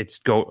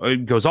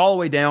 It goes all the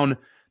way down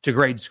to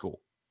grade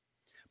school.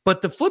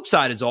 But the flip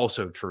side is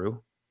also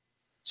true.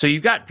 So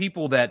you've got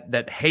people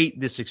that hate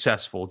the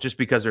successful just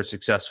because they're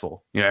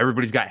successful.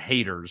 Everybody's got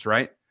haters,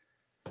 right?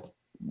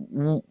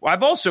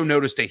 I've also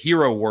noticed a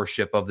hero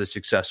worship of the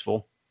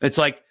successful. It's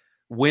like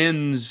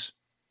wins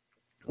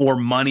or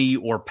money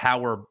or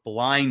power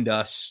blind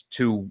us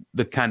to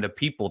the kind of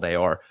people they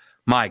are.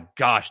 My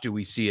gosh, do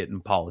we see it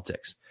in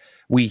politics?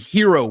 We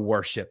hero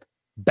worship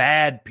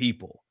bad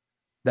people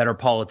that are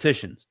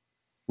politicians.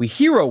 We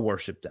hero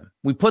worship them.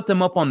 We put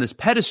them up on this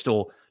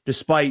pedestal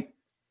despite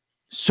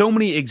so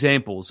many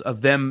examples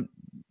of them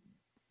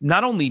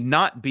not only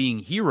not being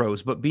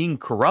heroes, but being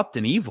corrupt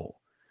and evil.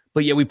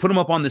 But yet we put them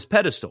up on this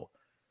pedestal.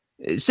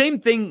 Same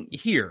thing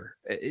here.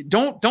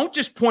 Don't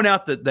just point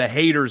out the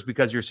haters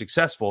because you're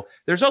successful.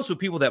 There's also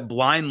people that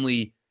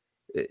blindly,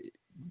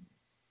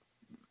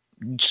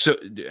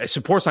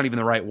 support's not even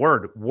the right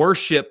word,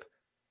 worship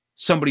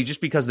somebody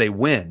just because they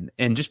win.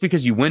 And just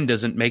because you win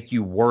doesn't make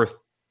you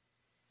worth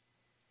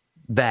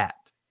that.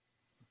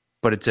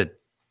 But it's a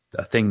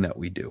thing that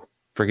we do.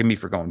 Forgive me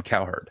for going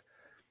cowherd.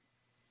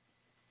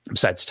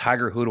 Besides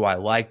Tiger, who do I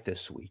like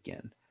this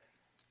weekend?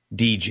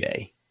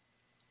 DJ.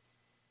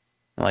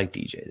 I like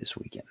DJ this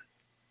weekend.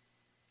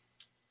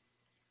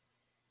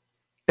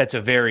 That's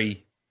a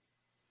very,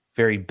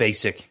 very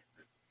basic,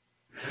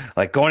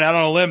 like going out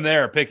on a limb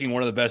there, picking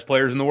one of the best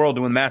players in the world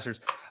to win the Masters.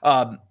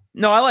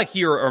 No, I like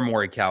Hero or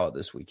Morikawa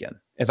this weekend.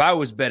 If I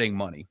was betting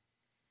money,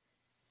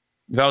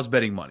 it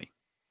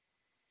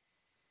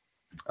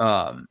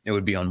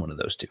would be on one of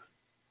those two.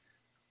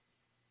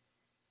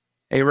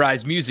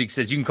 A-Rise Music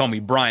says, you can call me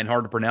Brian,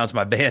 hard to pronounce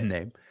my band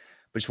name.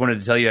 But just wanted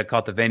to tell you I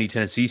caught the Vandy,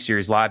 Tennessee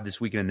series live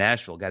this weekend in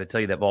Nashville. Got to tell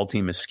you that ball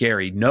team is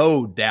scary,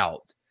 no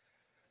doubt.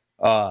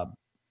 How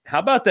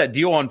about that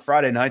deal on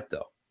Friday night,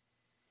 though?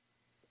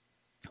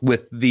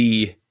 With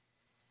the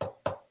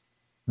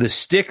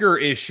sticker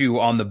issue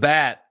on the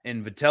bat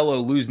and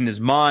Vitello losing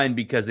his mind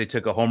because they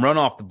took a home run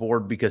off the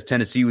board because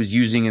Tennessee was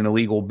using an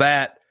illegal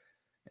bat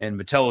and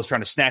Vitello was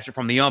trying to snatch it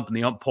from the ump and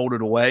the ump pulled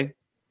it away.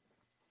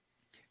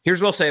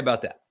 Here's what I'll say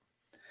about that.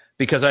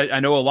 Because I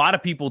know a lot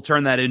of people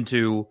turn that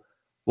into,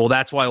 well,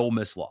 that's why Ole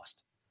Miss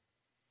lost.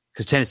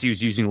 Because Tennessee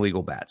was using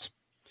illegal bats.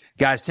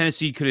 Guys,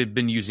 Tennessee could have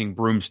been using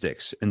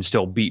broomsticks and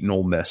still beaten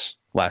Ole Miss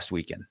last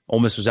weekend.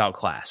 Ole Miss was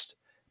outclassed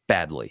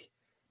badly.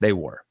 They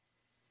were.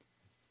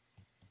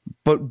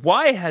 But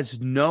why has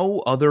no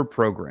other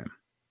program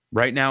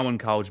right now in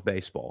college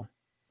baseball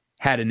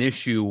had an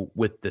issue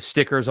with the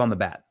stickers on the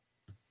bat?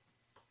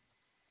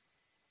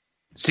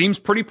 Seems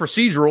pretty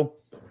procedural.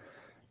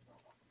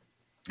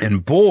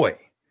 And boy,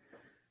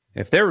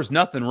 if there was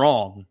nothing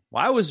wrong,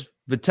 why was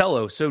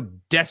Vitello so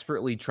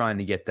desperately trying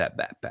to get that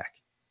bat back?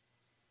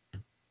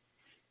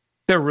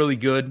 They're really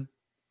good.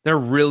 They're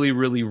really,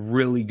 really,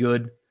 really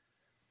good.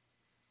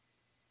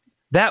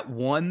 That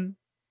one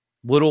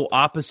little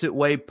opposite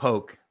way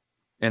poke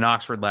in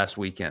Oxford last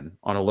weekend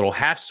on a little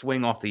half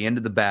swing off the end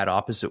of the bat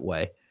opposite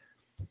way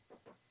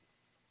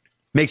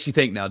makes you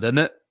think now, doesn't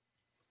it?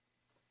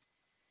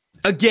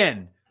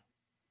 Again,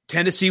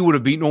 Tennessee would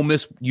have beaten Ole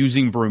Miss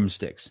using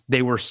broomsticks.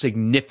 They were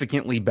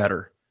significantly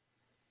better.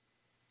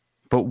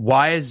 But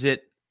why is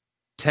it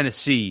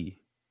Tennessee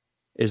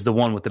is the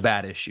one with the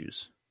bat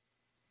issues?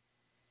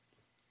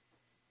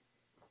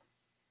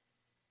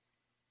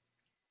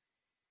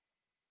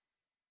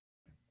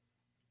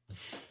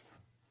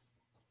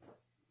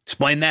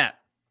 Explain that.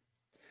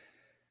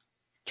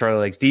 Charlie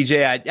likes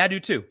DJ. I do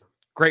too.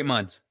 Great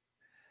minds.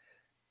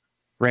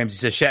 Ramsey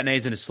says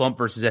Chattanooga's in a slump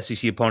versus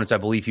SEC opponents. I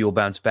believe he will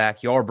bounce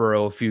back.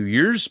 Yarborough a few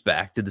years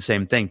back did the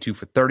same thing, 2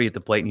 for 30 at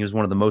the plate, and he was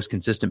one of the most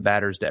consistent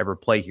batters to ever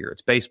play here.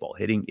 It's baseball.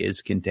 Hitting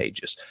is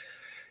contagious.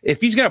 If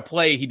he's going to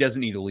play, he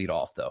doesn't need to lead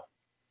off, though.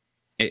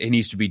 It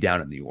needs to be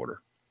down in the order.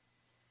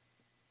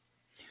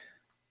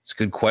 It's a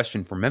good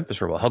question for Memphis.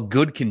 How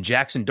good can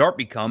Jackson Dart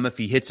become if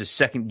he hits a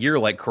second gear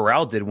like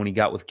Corral did when he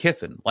got with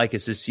Kiffin? Like,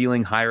 is his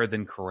ceiling higher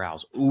than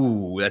Corral's?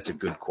 Ooh, that's a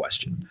good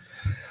question.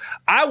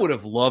 I would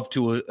have loved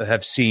to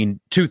have seen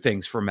two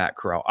things from Matt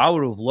Corral. I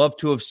would have loved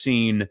to have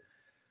seen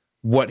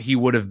what he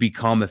would have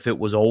become if it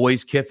was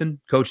always Kiffin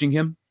coaching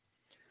him.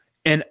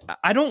 And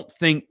I don't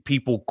think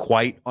people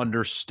quite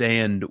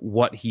understand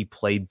what he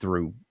played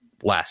through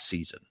last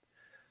season.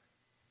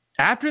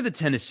 After the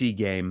Tennessee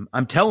game,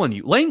 I'm telling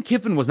you, Lane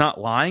Kiffin was not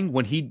lying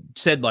when he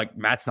said, like,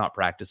 Matt's not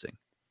practicing.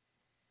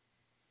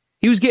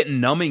 He was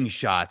getting numbing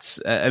shots.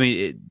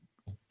 He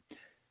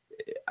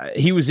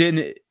was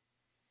in,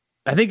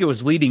 I think it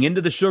was leading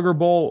into the Sugar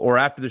Bowl or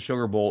after the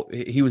Sugar Bowl.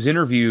 He was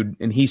interviewed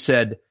and he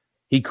said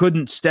he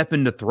couldn't step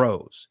into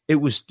throws. It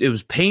was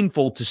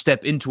painful to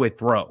step into a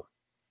throw.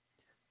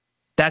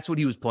 That's what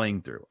he was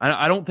playing through.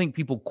 I don't think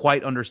people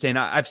quite understand.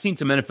 I've seen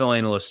some NFL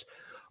analysts,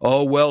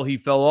 oh, well, he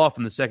fell off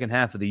in the second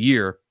half of the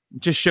year.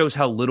 It just shows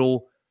how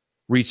little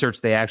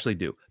research they actually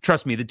do.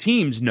 Trust me, the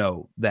teams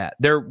know that.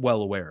 They're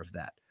well aware of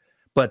that.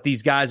 But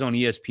these guys on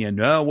ESPN,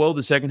 oh, well,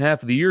 the second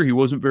half of the year, he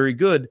wasn't very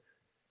good.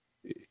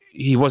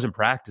 He wasn't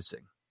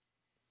practicing.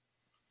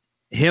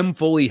 Him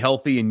fully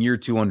healthy in year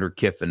 2 under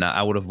Kiffin,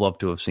 I would have loved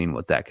to have seen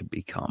what that could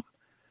become.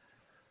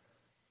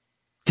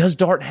 Does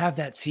Dart have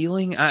that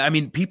ceiling? I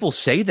mean, people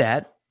say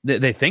that.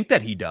 They think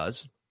that he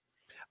does.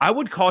 I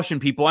would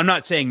caution people. I'm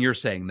not saying you're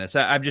saying this.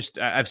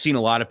 I've seen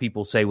a lot of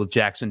people say with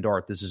Jackson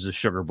Dart, this is a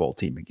Sugar Bowl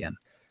team again.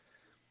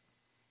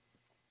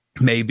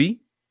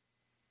 Maybe.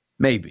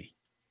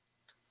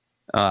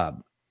 I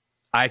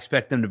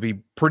expect them to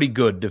be pretty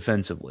good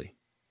defensively.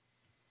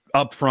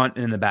 Up front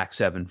and in the back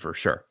seven for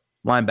sure.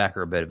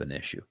 Linebacker, a bit of an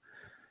issue.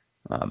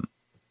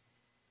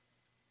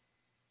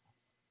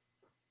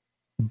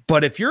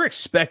 But if you're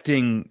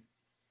expecting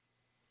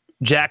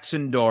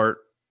Jackson Dart,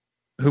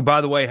 who,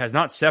 by the way, has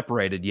not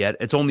separated yet.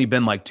 It's only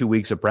been like 2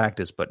 weeks of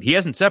practice, but he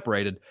hasn't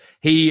separated.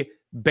 He,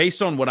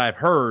 based on what I've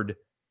heard,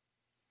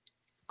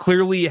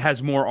 clearly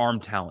has more arm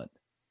talent,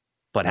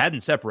 but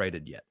hadn't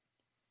separated yet.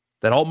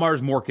 That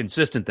Altmaier's more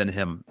consistent than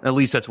him. At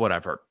least that's what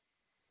I've heard.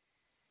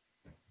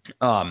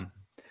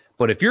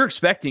 But if you're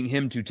expecting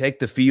him to take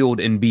the field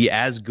and be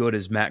as good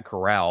as Matt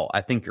Corral,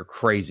 I think you're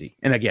crazy.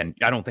 And again,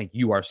 I don't think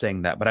you are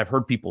saying that, but I've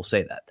heard people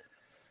say that.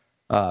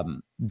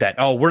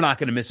 We're not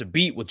going to miss a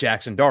beat with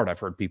Jackson Dart, I've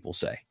heard people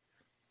say.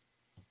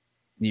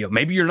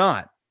 Maybe you're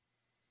not.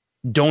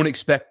 Don't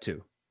expect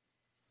to.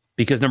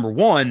 Because number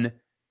one,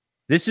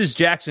 this is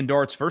Jackson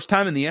Dart's first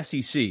time in the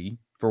SEC,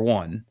 for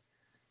one.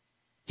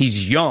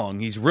 He's young.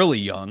 He's really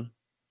young.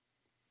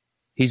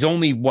 He's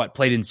only,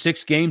 played in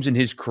 6 games in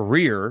his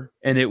career,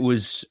 and it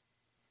was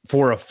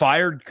for a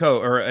fired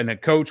coach,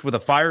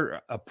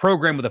 a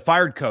program with a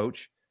fired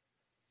coach,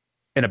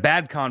 in a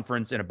bad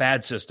conference, in a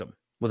bad system,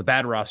 with a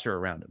bad roster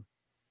around him.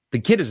 The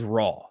kid is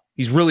raw.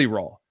 He's really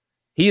raw.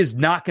 He is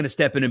not going to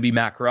step in and be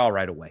Matt Corral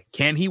right away.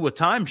 Can he with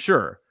time?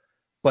 Sure.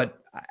 But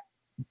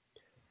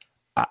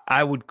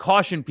I would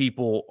caution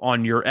people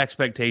on your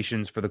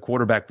expectations for the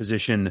quarterback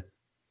position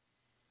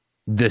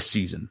this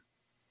season.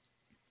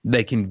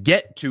 They can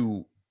get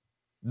to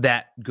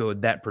that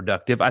good, that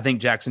productive. I think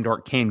Jackson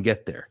Dart can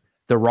get there.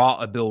 The raw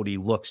ability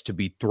looks to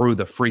be through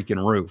the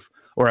freaking roof.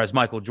 Or as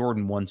Michael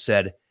Jordan once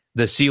said,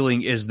 the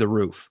ceiling is the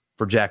roof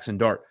for Jackson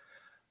Dart.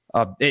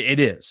 It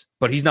is,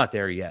 but he's not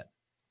there yet.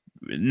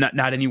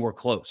 Not anywhere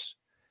close.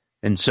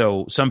 And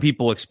so some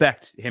people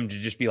expect him to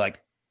just be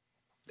like,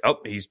 oh,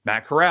 he's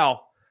Matt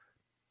Corral.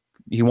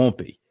 He won't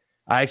be.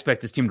 I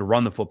expect this team to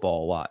run the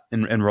football a lot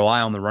and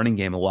rely on the running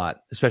game a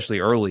lot, especially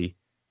early,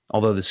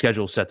 although the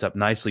schedule sets up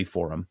nicely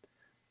for them.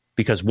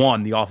 Because,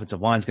 one, the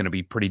offensive line is going to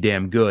be pretty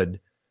damn good.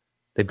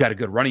 They've got a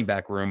good running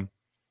back room,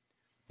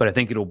 but I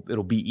think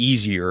it'll be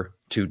easier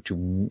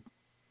to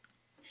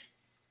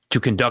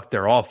conduct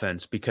their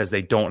offense because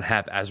they don't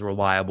have as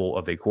reliable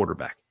of a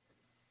quarterback.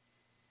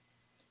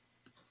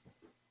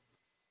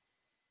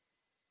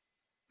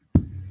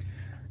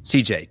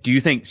 CJ, do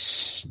you think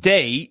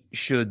State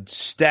should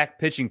stack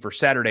pitching for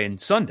Saturday and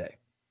Sunday?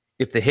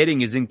 If the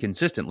hitting is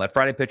inconsistent, let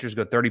Friday pitchers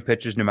go 30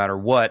 pitches no matter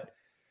what.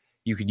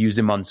 You could use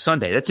them on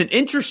Sunday. That's an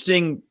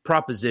interesting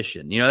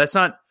proposition. That's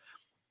not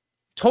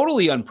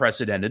totally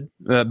unprecedented.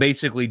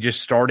 Basically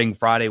just starting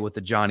Friday with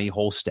the Johnny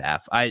Hole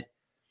staff. I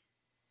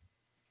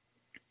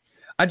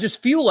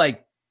just feel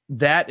like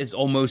that is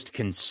almost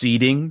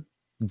conceding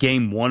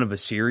game one of a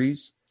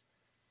series.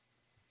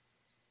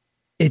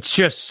 It's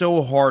just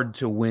so hard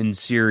to win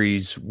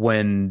series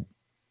when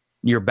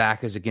your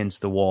back is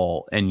against the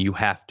wall and you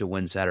have to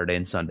win Saturday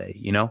and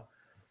Sunday,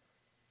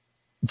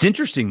 It's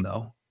interesting,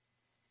 though.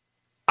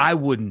 I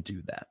wouldn't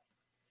do that.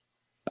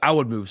 I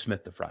would move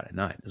Smith to Friday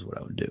night is what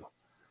I would do.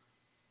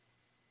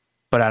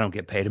 But I don't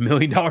get paid $1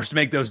 million to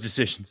make those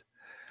decisions.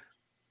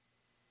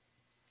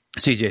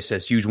 CJ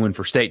says, huge win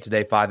for State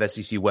today. 5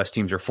 SEC West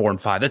teams are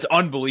 4-5. That's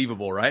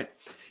unbelievable, right?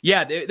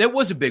 Yeah, that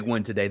was a big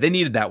win today. They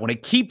needed that one.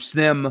 It keeps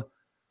them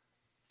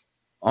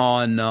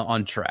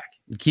on track.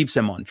 It keeps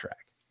them on track.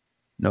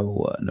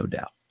 No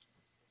doubt.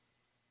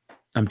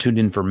 I'm tuned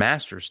in for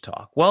Masters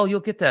talk. Well,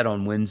 you'll get that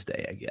on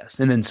Wednesday, I guess,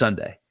 and then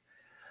Sunday.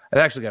 I've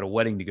actually got a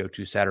wedding to go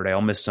to Saturday.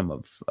 I'll miss some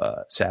of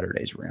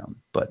Saturday's round,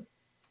 but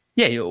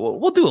yeah,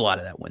 we'll do a lot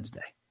of that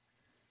Wednesday.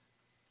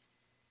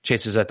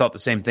 Chase says, I thought the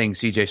same thing.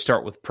 CJ,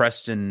 start with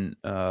Preston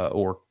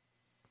or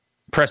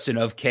Preston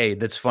of Cade.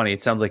 That's funny.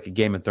 It sounds like a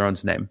Game of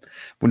Thrones name.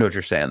 We know what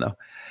you're saying, though.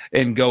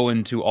 And go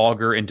into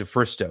Auger, into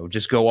Fristow.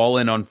 Just go all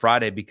in on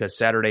Friday because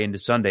Saturday into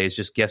Sunday is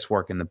just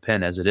guesswork in the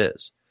pen as it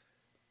is.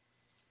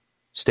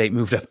 State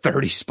moved up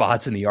 30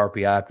 spots in the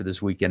RPI after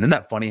this weekend. Isn't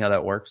that funny how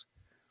that works?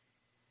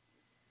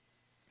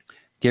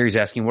 Gary's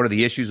asking, what are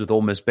the issues with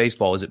Ole Miss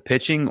baseball? Is it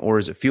pitching or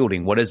is it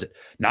fielding? What is it?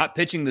 Not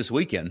pitching this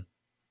weekend. It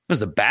was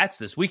the bats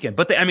this weekend.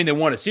 But they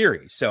won a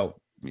series. So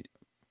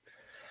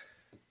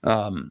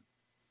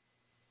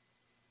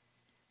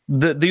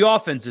the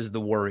offense is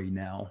the worry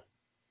now.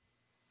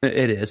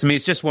 It is.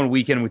 It's just one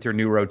weekend with your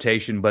new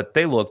rotation, but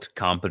they looked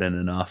competent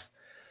enough.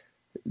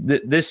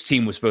 This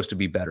team was supposed to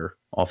be better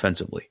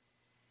offensively.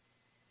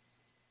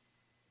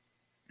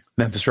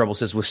 Memphis Rebel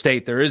says, with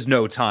State, there is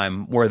no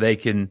time where they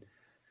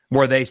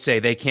say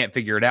they can't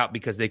figure it out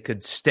because they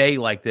could stay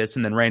like this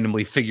and then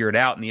randomly figure it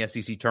out in the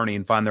SEC tourney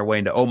and find their way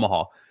into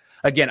Omaha.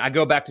 Again, I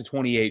go back to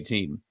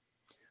 2018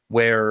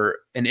 where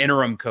an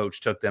interim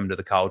coach took them to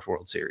the College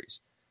World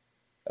Series.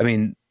 I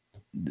mean,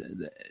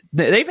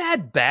 they've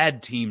had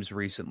bad teams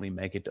recently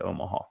make it to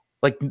Omaha.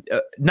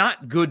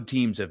 Not good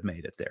teams have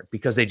made it there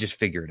because they just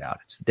figure it out.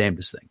 It's the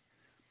damnedest thing.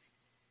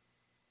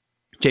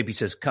 JP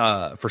says,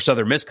 for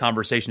Southern Miss,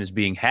 conversation is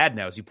being had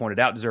now, as you pointed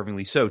out,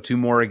 deservingly so. 2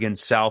 more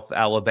against South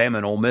Alabama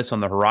and Ole Miss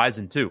on the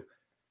horizon, too.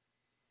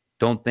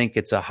 Don't think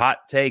it's a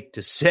hot take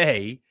to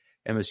say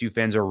MSU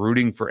fans are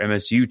rooting for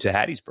MSU to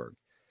Hattiesburg.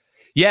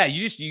 Yeah,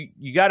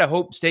 you got to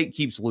hope State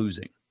keeps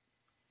losing.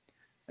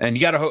 And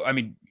you got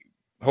to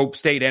hope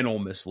State and Ole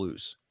Miss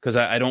lose, because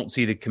I don't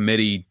see the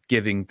committee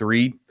giving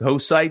 3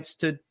 host sites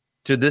to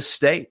this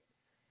state.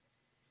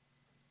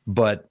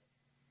 But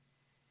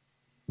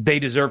they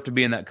deserve to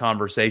be in that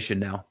conversation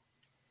now.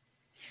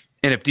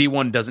 And if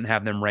D1 doesn't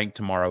have them ranked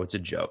tomorrow, it's a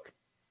joke.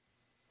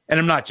 And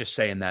I'm not just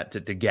saying that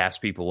to gas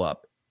people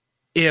up.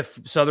 If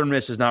Southern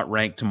Miss is not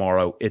ranked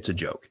tomorrow, it's a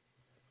joke.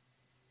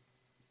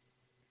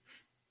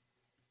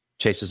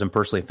 Chase says, I'm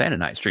personally a fan of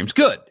night streams.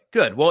 Good.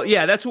 Well,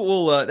 yeah, that's what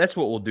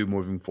we'll do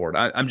moving forward.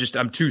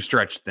 I'm too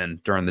stretched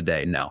thin during the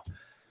day now.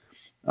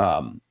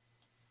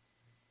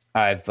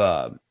 I've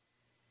got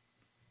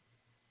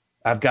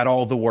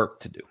all the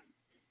work to do.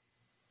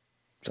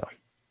 So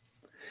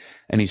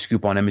Any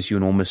scoop on MSU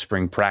and Ole Miss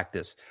spring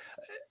practice?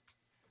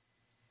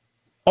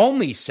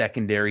 Only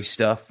secondary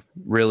stuff,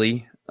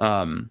 really.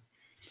 The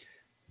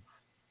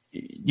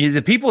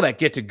people that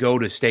get to go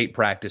to state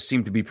practice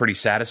seem to be pretty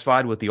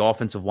satisfied with the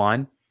offensive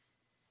line.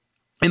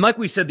 And like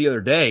we said the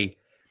other day,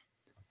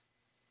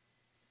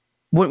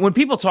 when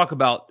people talk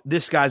about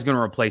this guy's going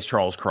to replace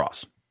Charles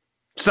Cross,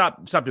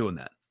 stop doing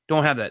that.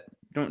 Don't have that.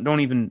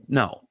 Don't even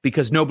know,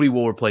 because nobody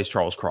will replace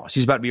Charles Cross.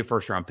 He's about to be a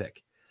first-round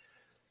pick.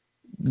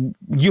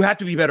 You have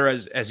to be better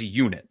as a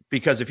unit,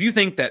 because if you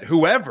think that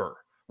whoever,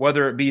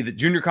 whether it be the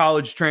junior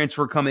college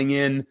transfer coming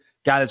in,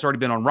 guy that's already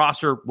been on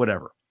roster,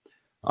 whatever,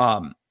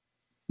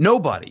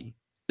 nobody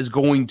is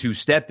going to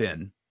step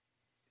in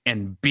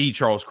and be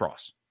Charles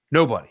Cross.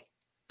 Nobody.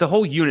 The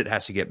whole unit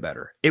has to get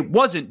better. It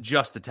wasn't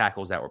just the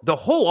tackles that were. The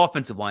whole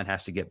offensive line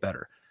has to get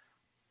better.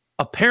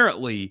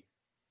 Apparently,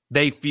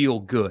 they feel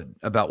good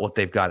about what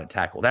they've got at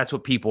tackle. That's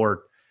what people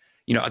are,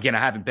 again, I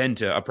haven't been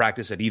to a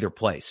practice at either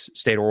place,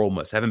 State or Ole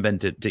Miss. I haven't been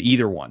to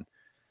either one.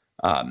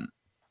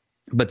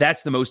 But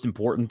that's the most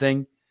important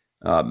thing.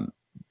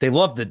 They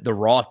love the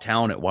raw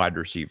talent at wide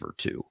receiver,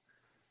 too.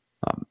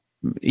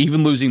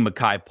 Even losing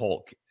Mekhi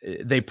Polk,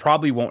 they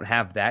probably won't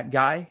have that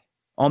guy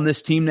on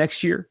this team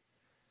next year,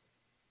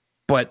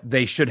 but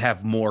they should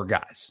have more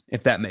guys,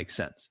 if that makes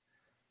sense.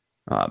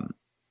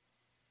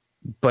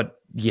 But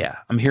yeah,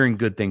 I'm hearing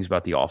good things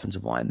about the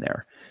offensive line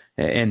there.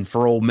 And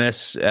for Ole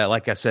Miss,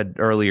 like I said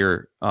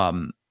earlier,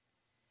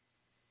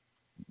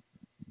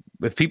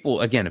 if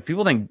people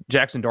think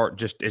Jackson Dart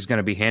just is going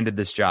to be handed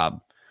this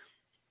job,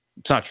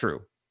 it's not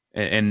true.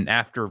 And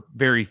after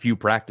very few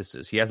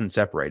practices, he hasn't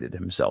separated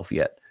himself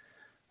yet.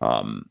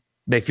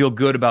 They feel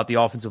good about the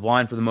offensive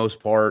line for the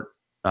most part.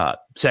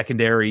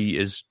 Secondary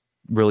is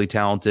really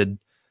talented.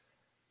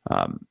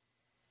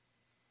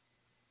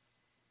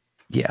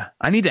 Yeah,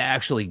 I need to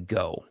actually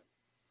go.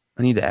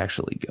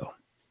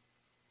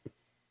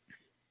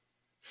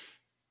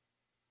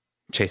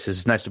 Chase says,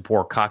 it's nice to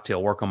pour a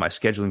cocktail, work on my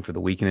scheduling for the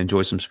week, and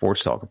enjoy some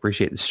sports talk.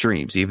 Appreciate the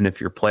streams, even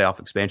if your playoff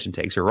expansion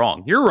takes are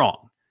wrong. You're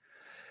wrong.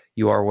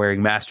 You are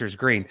wearing Masters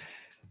green.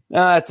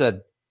 That's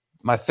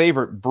my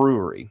favorite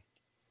brewery.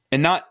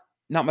 And not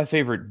my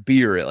favorite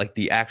beer, like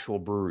the actual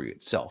brewery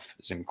itself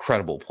is an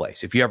incredible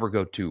place. If you ever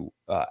go to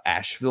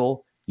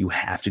Asheville, you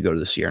have to go to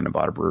the Sierra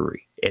Nevada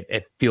Brewery.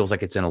 It feels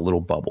like it's in a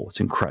little bubble. It's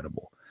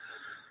incredible.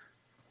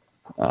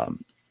 I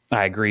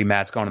agree.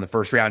 Matt's gone in the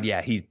first round.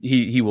 Yeah,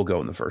 he will go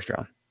in the first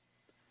round.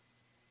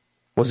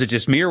 Was it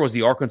just me, or was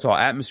the Arkansas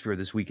atmosphere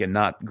this weekend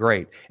not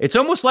great? It's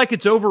almost like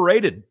it's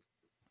overrated.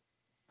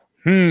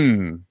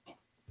 It's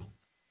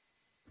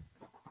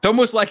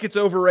almost like it's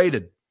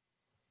overrated.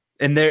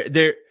 And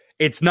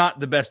it's not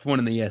the best one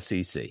in the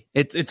SEC.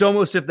 It's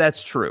almost, if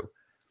that's true.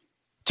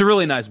 It's a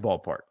really nice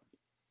ballpark.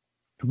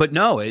 But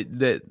no,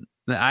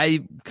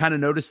 I kind of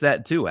noticed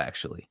that too,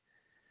 actually.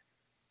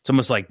 It's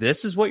almost like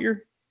this is what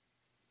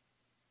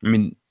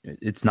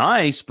it's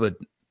nice, but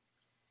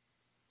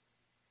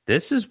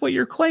this is what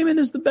you're claiming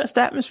is the best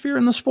atmosphere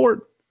in the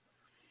sport.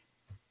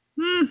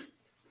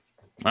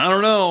 I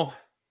don't know.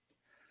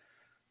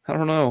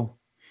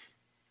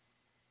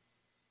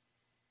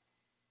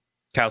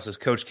 Kyle says,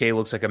 Coach K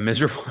looks like a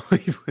miserable...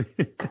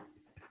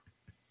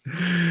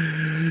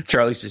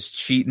 Charlie says,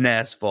 cheating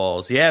ass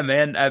balls. Yeah,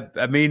 man.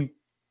 I mean,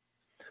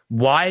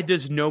 why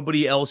does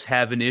nobody else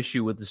have an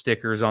issue with the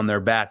stickers on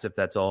their bats if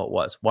that's all it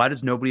was? Why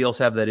does nobody else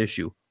have that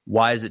issue?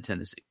 Why is it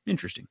Tennessee?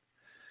 Interesting.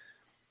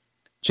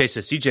 Chase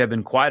says, CJ, I've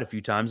been quiet a few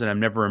times and I'm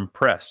never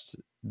impressed.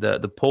 The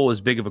poll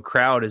is big of a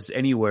crowd as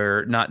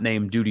anywhere not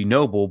named Duty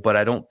Noble, but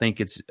I don't think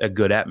it's a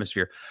good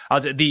atmosphere.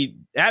 The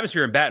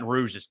atmosphere in Baton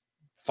Rouge is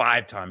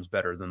 5 times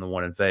better than the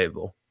one in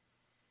Fayetteville.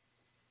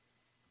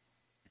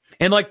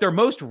 And like their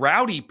most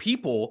rowdy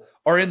people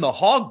are in the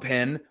hog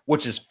pen,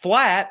 which is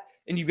flat,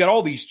 and you've got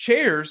all these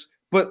chairs,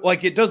 but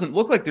like it doesn't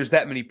look like there's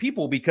that many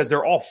people because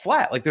they're all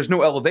flat. Like there's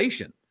no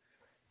elevation.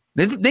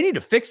 They need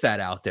to fix that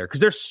out there because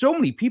there's so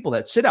many people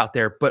that sit out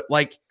there, but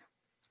like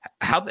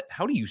how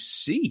do you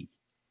see?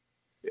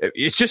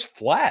 It's just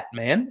flat,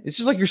 man. It's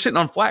just like you're sitting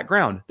on flat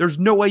ground. There's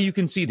no way you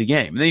can see the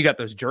game. And then you got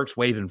those jerks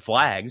waving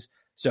flags.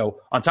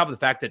 So on top of the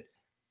fact that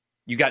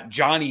you got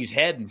Johnny's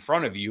head in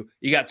front of you,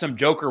 you got some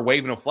joker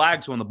waving a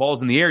flag, so when the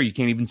ball's in the air, you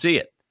can't even see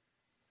it.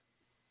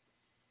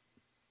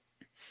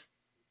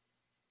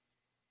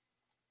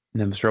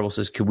 Memphis Rebel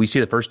says, could we see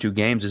the first 2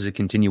 games as a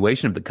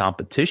continuation of the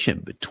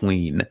competition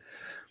between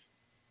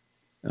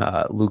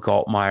Luke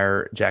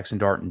Altmyer, Jackson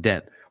Dart, and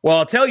Dent? Well,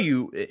 I'll tell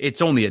you,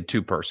 it's only a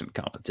 2-person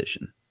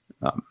competition.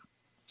 I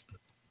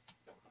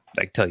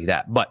can tell you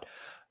that. But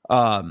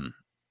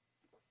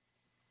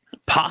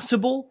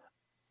possible?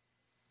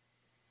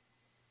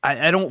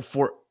 I'm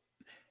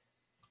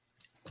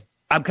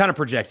kind of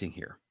projecting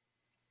here.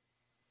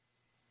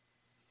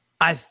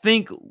 I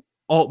think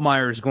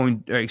Dart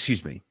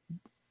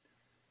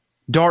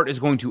is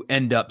going to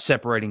end up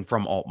separating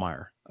from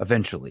Altmyer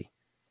eventually.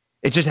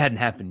 It just hadn't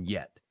happened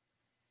yet.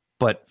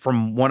 But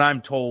from what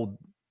I'm told,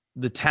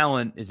 the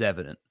talent is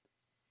evident.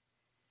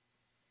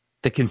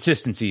 The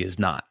consistency is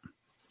not.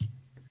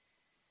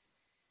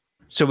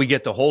 So we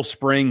get the whole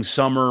spring,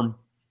 summer,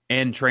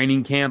 and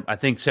training camp. I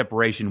think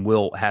separation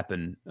will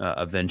happen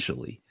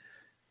eventually.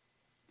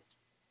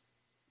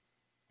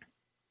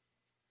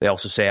 They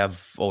also say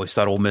I've always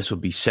thought Ole Miss would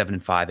be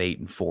 7-5,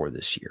 8-4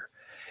 this year.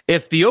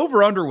 If the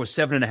over/under was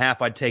 7.5,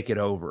 I'd take it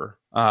over.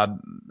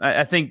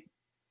 I think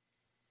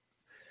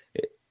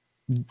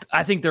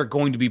they're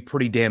going to be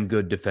pretty damn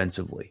good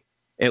defensively,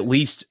 at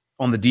least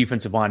on the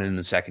defensive line and in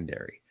the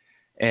secondary,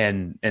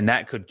 and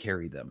that could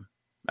carry them.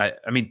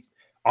 I mean,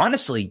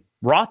 honestly,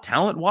 raw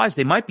talent wise,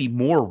 they might be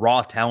more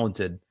raw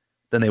talented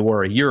than they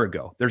were a year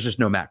ago. There's just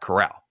no Matt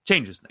Corral.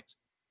 Changes things.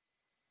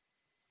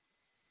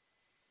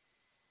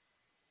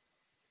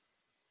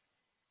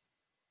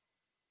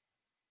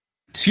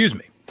 Excuse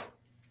me.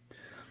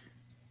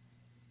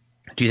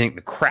 Do you think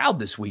the crowd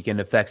this weekend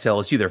affects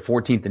LSU? They're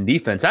 14th in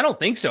defense. I don't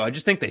think so. I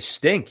just think they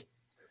stink.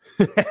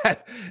 I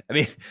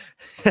mean,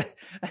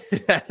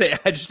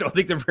 I just don't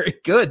think they're very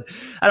good.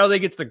 I don't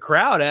think it's the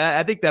crowd.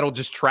 I think that'll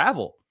just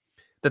travel.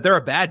 That they're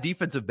a bad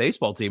defensive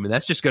baseball team, and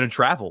that's just going to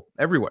travel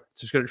everywhere.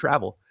 It's just going to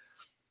travel.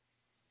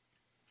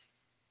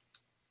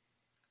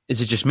 Is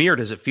it just me, or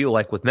does it feel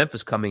like with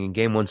Memphis coming in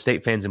Game 1,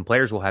 State fans and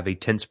players will have a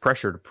tense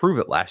pressure to prove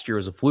it last year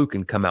as a fluke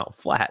and come out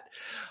flat?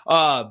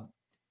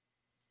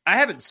 I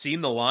haven't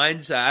seen the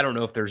lines. I don't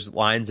know if there's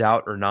lines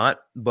out or not,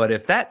 but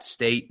if that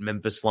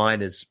State-Memphis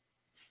line is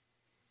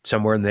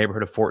somewhere in the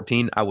neighborhood of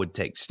 14, I would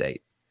take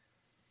State.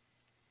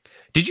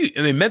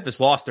 Memphis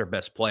lost their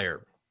best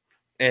player.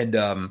 And,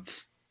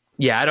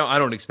 I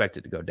don't expect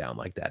it to go down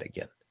like that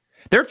again.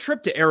 Their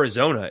trip to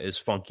Arizona is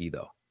funky,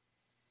 though.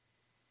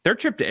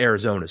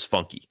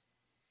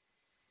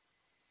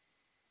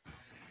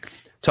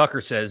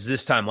 Tucker says,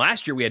 this time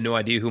last year, we had no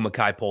idea who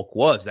Makai Polk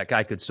was. That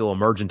guy could still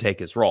emerge and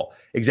take his role.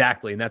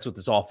 Exactly, and that's what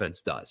this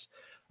offense does.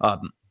 A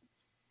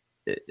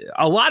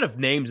lot of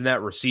names in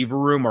that receiver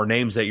room are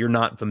names that you're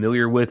not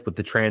familiar with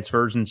the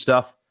transfers and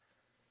stuff.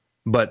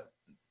 But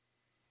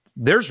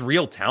there's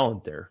real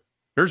talent there.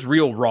 There's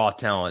real raw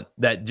talent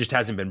that just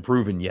hasn't been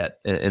proven yet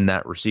in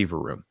that receiver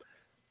room.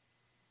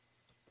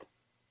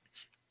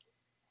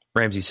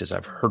 Ramsey says,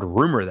 I've heard a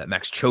rumor that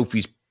Max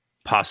Chofie's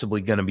possibly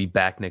going to be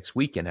back next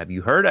weekend. Have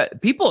you heard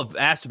it? People have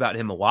asked about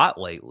him a lot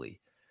lately.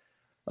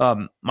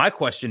 My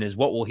question is,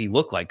 what will he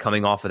look like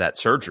coming off of that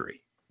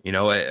surgery?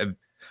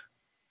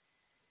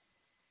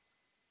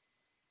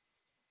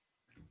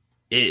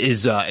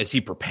 Is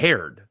he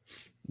prepared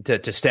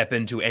to step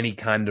into any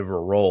kind of a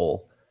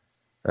role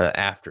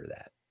after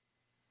that?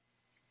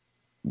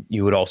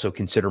 You would also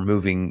consider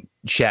moving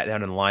Chat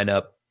down in the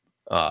lineup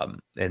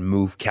and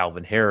move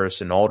Calvin Harris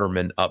and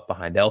Alderman up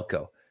behind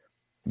Elko.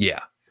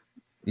 Yeah.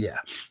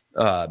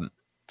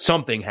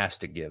 Something has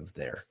to give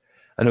there.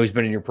 I know he's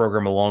been in your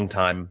program a long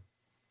time,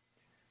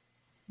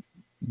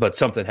 but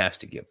something has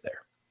to give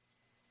there.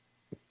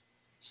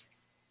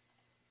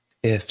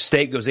 If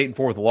State goes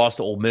 8-4 with a loss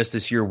to Ole Miss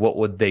this year, what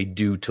would they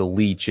do to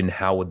Leach and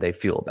how would they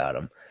feel about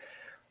him?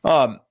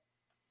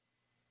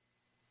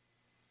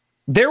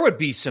 There would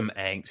be some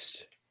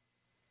angst.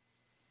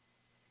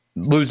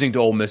 Losing to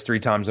Ole Miss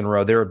 3 times in a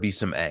row, there would be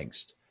some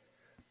angst.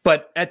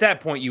 But at that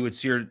point, you would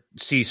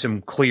see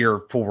some clear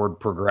forward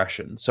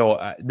progression.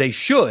 So they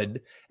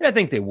should, and I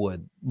think they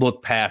would,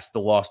 look past the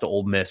loss to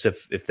Ole Miss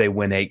if they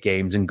win 8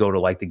 games and go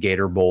to like the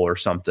Gator Bowl or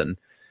something.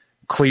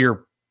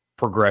 Clear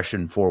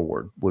progression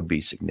forward would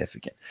be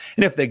significant.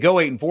 And if they go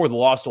 8-4, the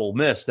loss to Ole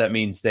Miss, that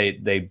means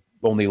they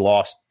only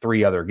lost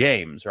 3 other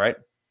games, right?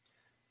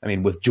 I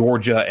mean, with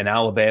Georgia and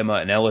Alabama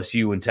and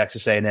LSU and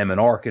Texas A&M and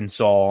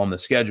Arkansas on the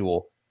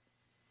schedule,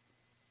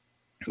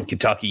 and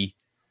Kentucky,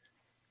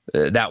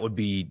 that would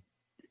be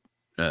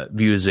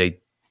viewed as a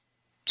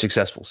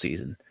successful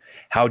season.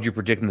 How would you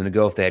predict them to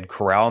go if they had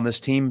Corral on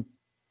this team?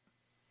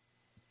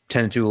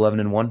 10-2,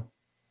 11-1.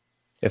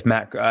 If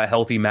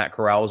healthy Matt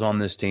Corral was on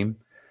this team,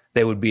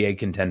 they would be a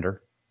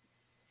contender.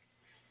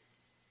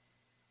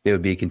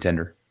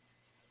 Deion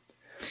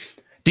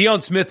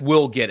Smith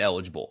will get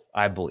eligible,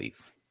 I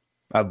believe.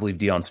 I believe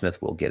Deion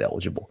Smith will get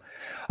eligible.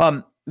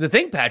 The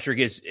thing, Patrick,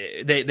 is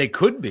they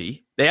could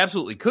be. They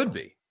absolutely could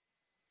be.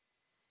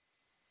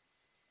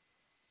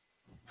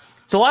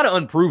 It's a lot of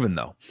unproven,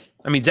 though.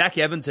 I mean, Zach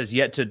Evans has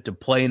yet to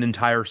play an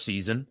entire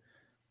season.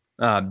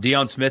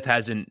 Deion Smith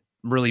hasn't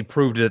really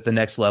proved it at the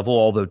next level,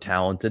 although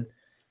talented.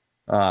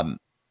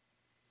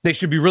 They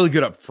should be really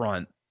good up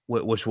front,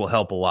 which will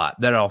help a lot.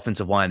 That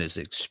offensive line is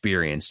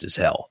experienced as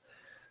hell.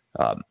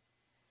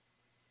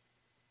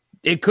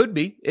 It could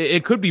be.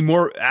 It could be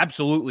more.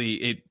 Absolutely,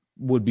 it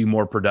would be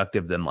more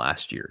productive than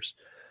last year's.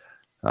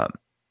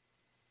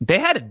 They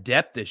had a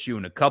depth issue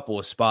in a couple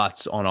of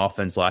spots on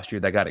offense last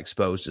year that got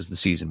exposed as the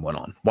season went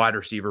on. Wide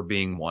receiver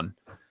being one.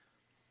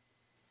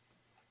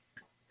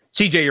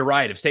 CJ, you're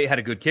right. If State had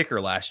a good kicker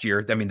last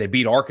year, I mean, they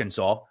beat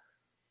Arkansas.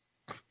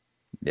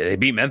 They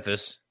beat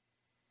Memphis.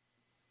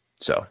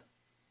 So,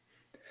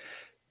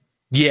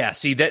 yeah,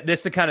 see,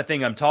 that's the kind of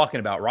thing I'm talking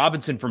about.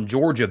 Robinson from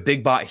Georgia,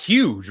 big bot,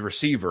 huge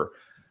receiver.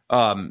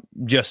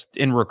 Just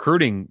in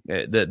recruiting,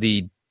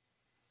 the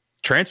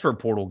transfer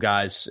portal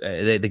guys,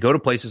 they go to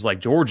places like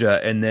Georgia,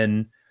 and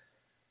then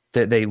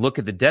they look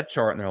at the depth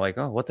chart and they're like,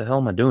 oh, what the hell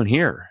am I doing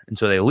here? And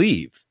so they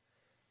leave,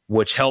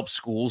 which helps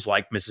schools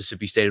like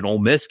Mississippi State and Ole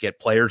Miss get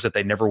players that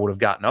they never would have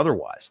gotten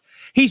otherwise.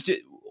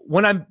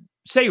 When I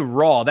say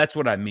raw, that's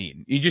what I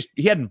mean.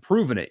 He hadn't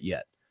proven it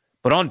yet.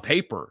 But on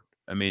paper,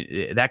 I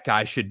mean, that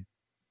guy should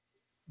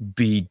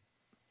be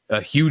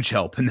a huge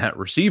help in that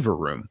receiver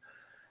room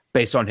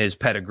based on his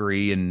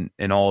pedigree and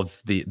all of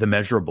the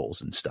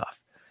measurables and stuff.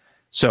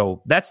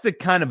 So that's the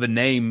kind of a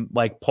name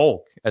like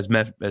Polk, as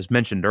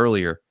mentioned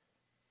earlier,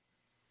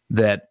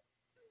 that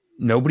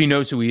nobody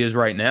knows who he is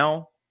right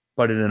now,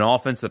 but in an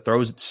offense that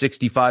throws it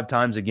 65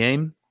 times a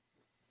game,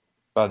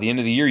 by the end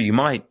of the year, you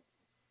might.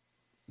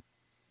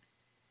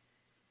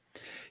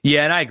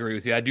 Yeah, and I agree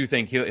with you. I do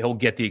think he'll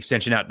get the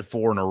extension out to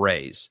 4 and a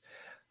raise.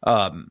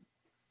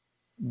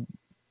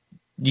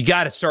 You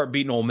got to start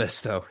beating Ole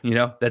Miss, though. You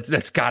know,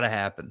 that's got to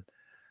happen.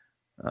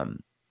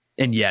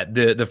 And yeah,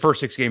 the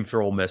first 6 games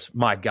for Ole Miss,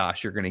 my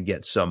gosh, you're going to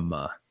get some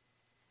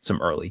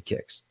early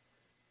kicks.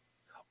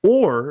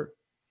 Or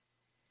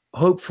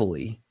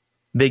hopefully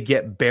they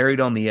get buried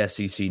on the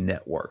SEC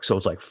network, so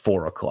it's like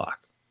 4:00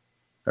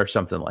 or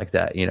something like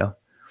that. You know,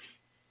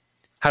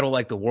 how to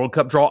like the World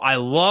Cup draw? I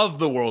love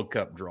the World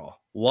Cup draw.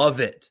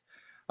 Love it.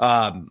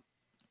 I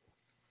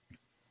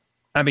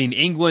mean,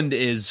 England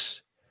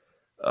is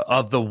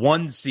of the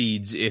 1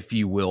 seeds, if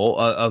you will,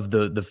 of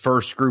the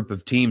first group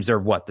of teams. They're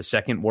the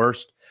second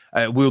worst.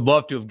 We would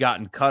love to have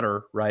gotten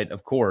Qatar, right?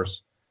 Of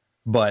course,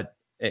 but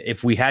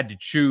if we had to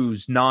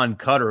choose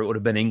non-Qatar, it would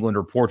have been England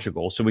or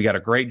Portugal. So we got a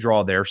great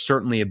draw there.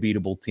 Certainly a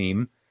beatable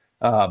team.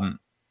 Iran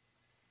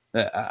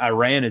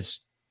is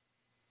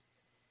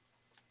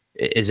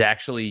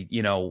actually,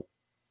 you know,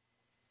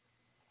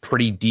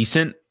 pretty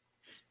decent.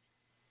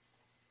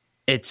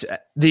 It's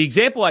the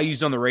example I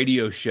used on the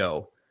radio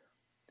show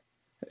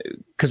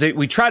because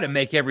we try to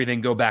make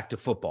everything go back to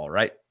football,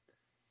 right?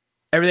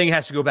 Everything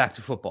has to go back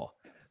to football.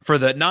 For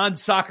the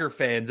non-soccer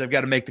fans, I've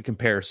got to make the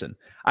comparison.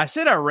 I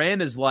said Iran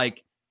is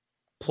like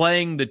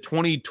playing the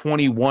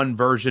 2021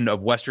 version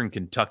of Western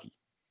Kentucky.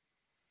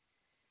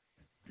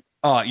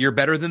 You're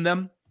better than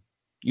them.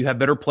 You have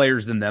better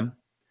players than them.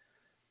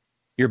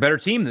 You're a better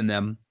team than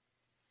them.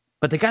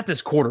 But they got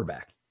this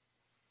quarterback.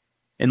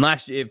 And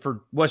last year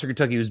for Western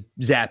Kentucky, it was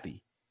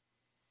Zappy.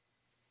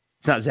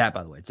 It's not Zapp,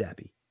 by the way. It's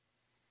Zappy.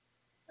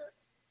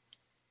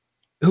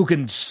 Who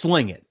can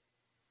sling it.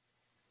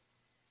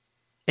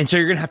 And so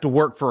you're going to have to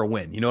work for a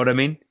win. You know what I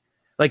mean?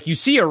 Like you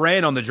see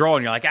Iran on the draw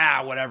and you're like,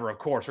 whatever, of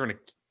course. We're going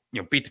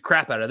to beat the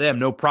crap out of them.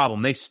 No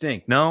problem. They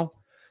stink. No,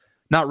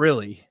 not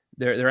really.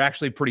 They're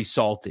actually pretty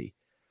salty.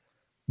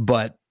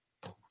 But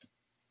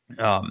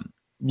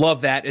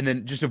love that. And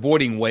then just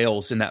avoiding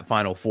Wales in that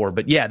Final Four.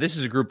 But yeah, this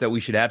is a group that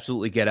we should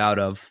absolutely get out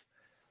of.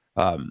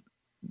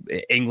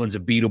 England's a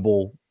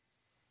beatable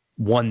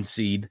 1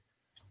 seed.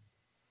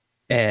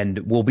 And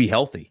we'll be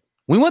healthy.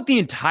 We want the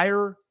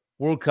entire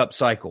World Cup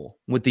cycle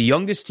with the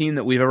youngest team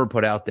that we've ever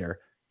put out there.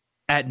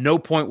 At no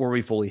point were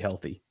we fully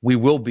healthy. We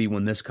will be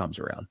when this comes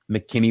around.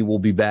 McKinney will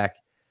be back.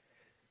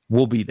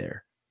 We'll be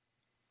there.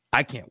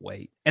 I can't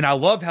wait. And I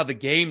love how the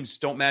games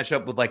don't match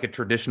up with like a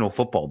traditional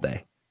football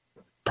day.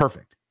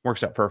 Perfect.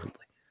 Works out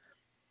perfectly.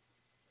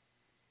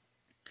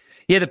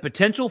 Yeah, the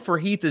potential for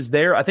Heath is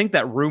there. I think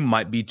that room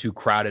might be too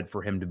crowded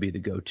for him to be the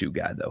go-to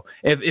guy, though.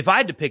 If I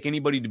had to pick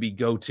anybody to be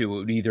go-to, it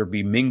would either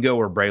be Mingo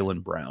or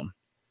Braylon Brown.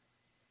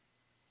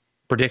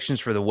 Predictions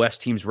for the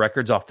West team's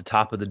records off the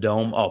top of the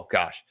dome. Oh,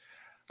 gosh.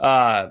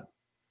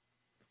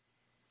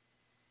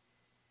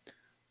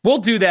 We'll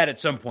do that at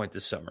some point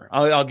this summer.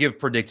 I'll give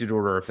predicted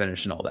order of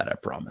finish and all that, I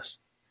promise.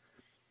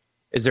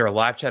 Is there a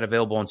live chat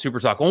available on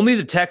Super Talk? Only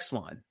the text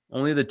line.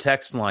 Only the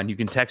text line. You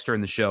can text during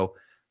the show.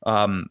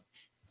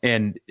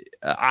 And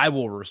I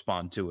will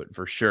respond to it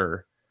for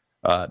sure.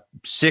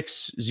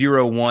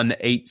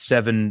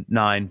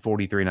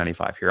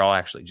 601-879-4395. Here, I'll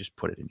actually just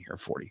put it in here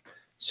for you.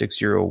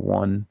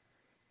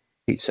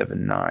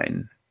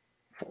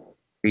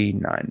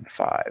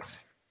 601-879-4395.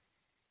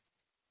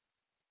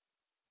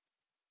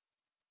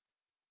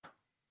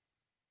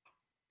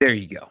 There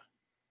you go.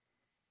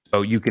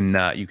 So you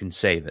can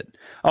save it.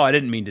 Oh, I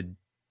didn't mean to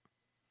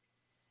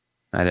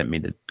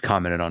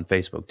comment it on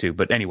Facebook too.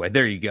 But anyway,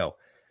 there you go.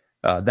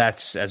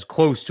 That's as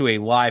close to a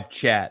live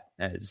chat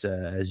as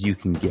you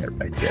can get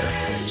right there.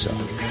 So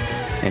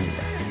anyway,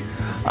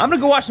 I'm gonna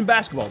go watch some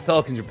basketball. The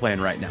Pelicans are playing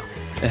right now.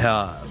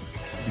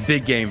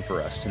 Big game for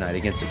us tonight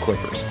against the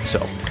Clippers. So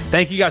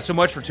thank you guys so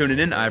much for tuning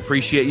in. I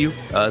appreciate you.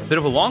 A bit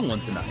of a long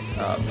one tonight.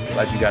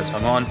 Glad you guys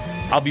hung on.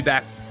 I'll be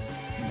back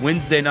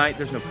Wednesday night.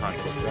 There's no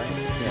conflict, right?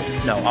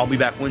 Yeah. No, I'll be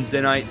back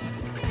Wednesday night.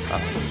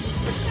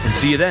 And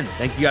see you then.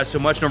 Thank you guys so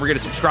much. Don't forget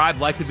to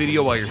subscribe, like the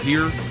video while you're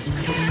here.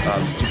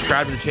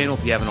 Subscribe to the channel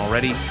if you haven't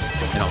already. And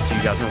I'll see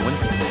you guys on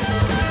Wednesday.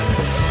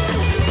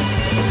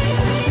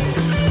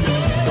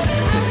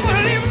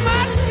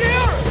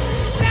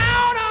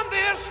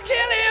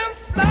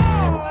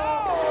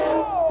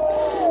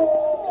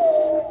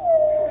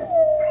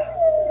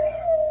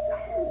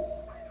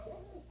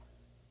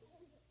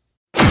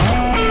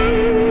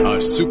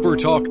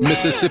 SuperTalk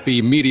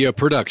Mississippi Media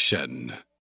Production.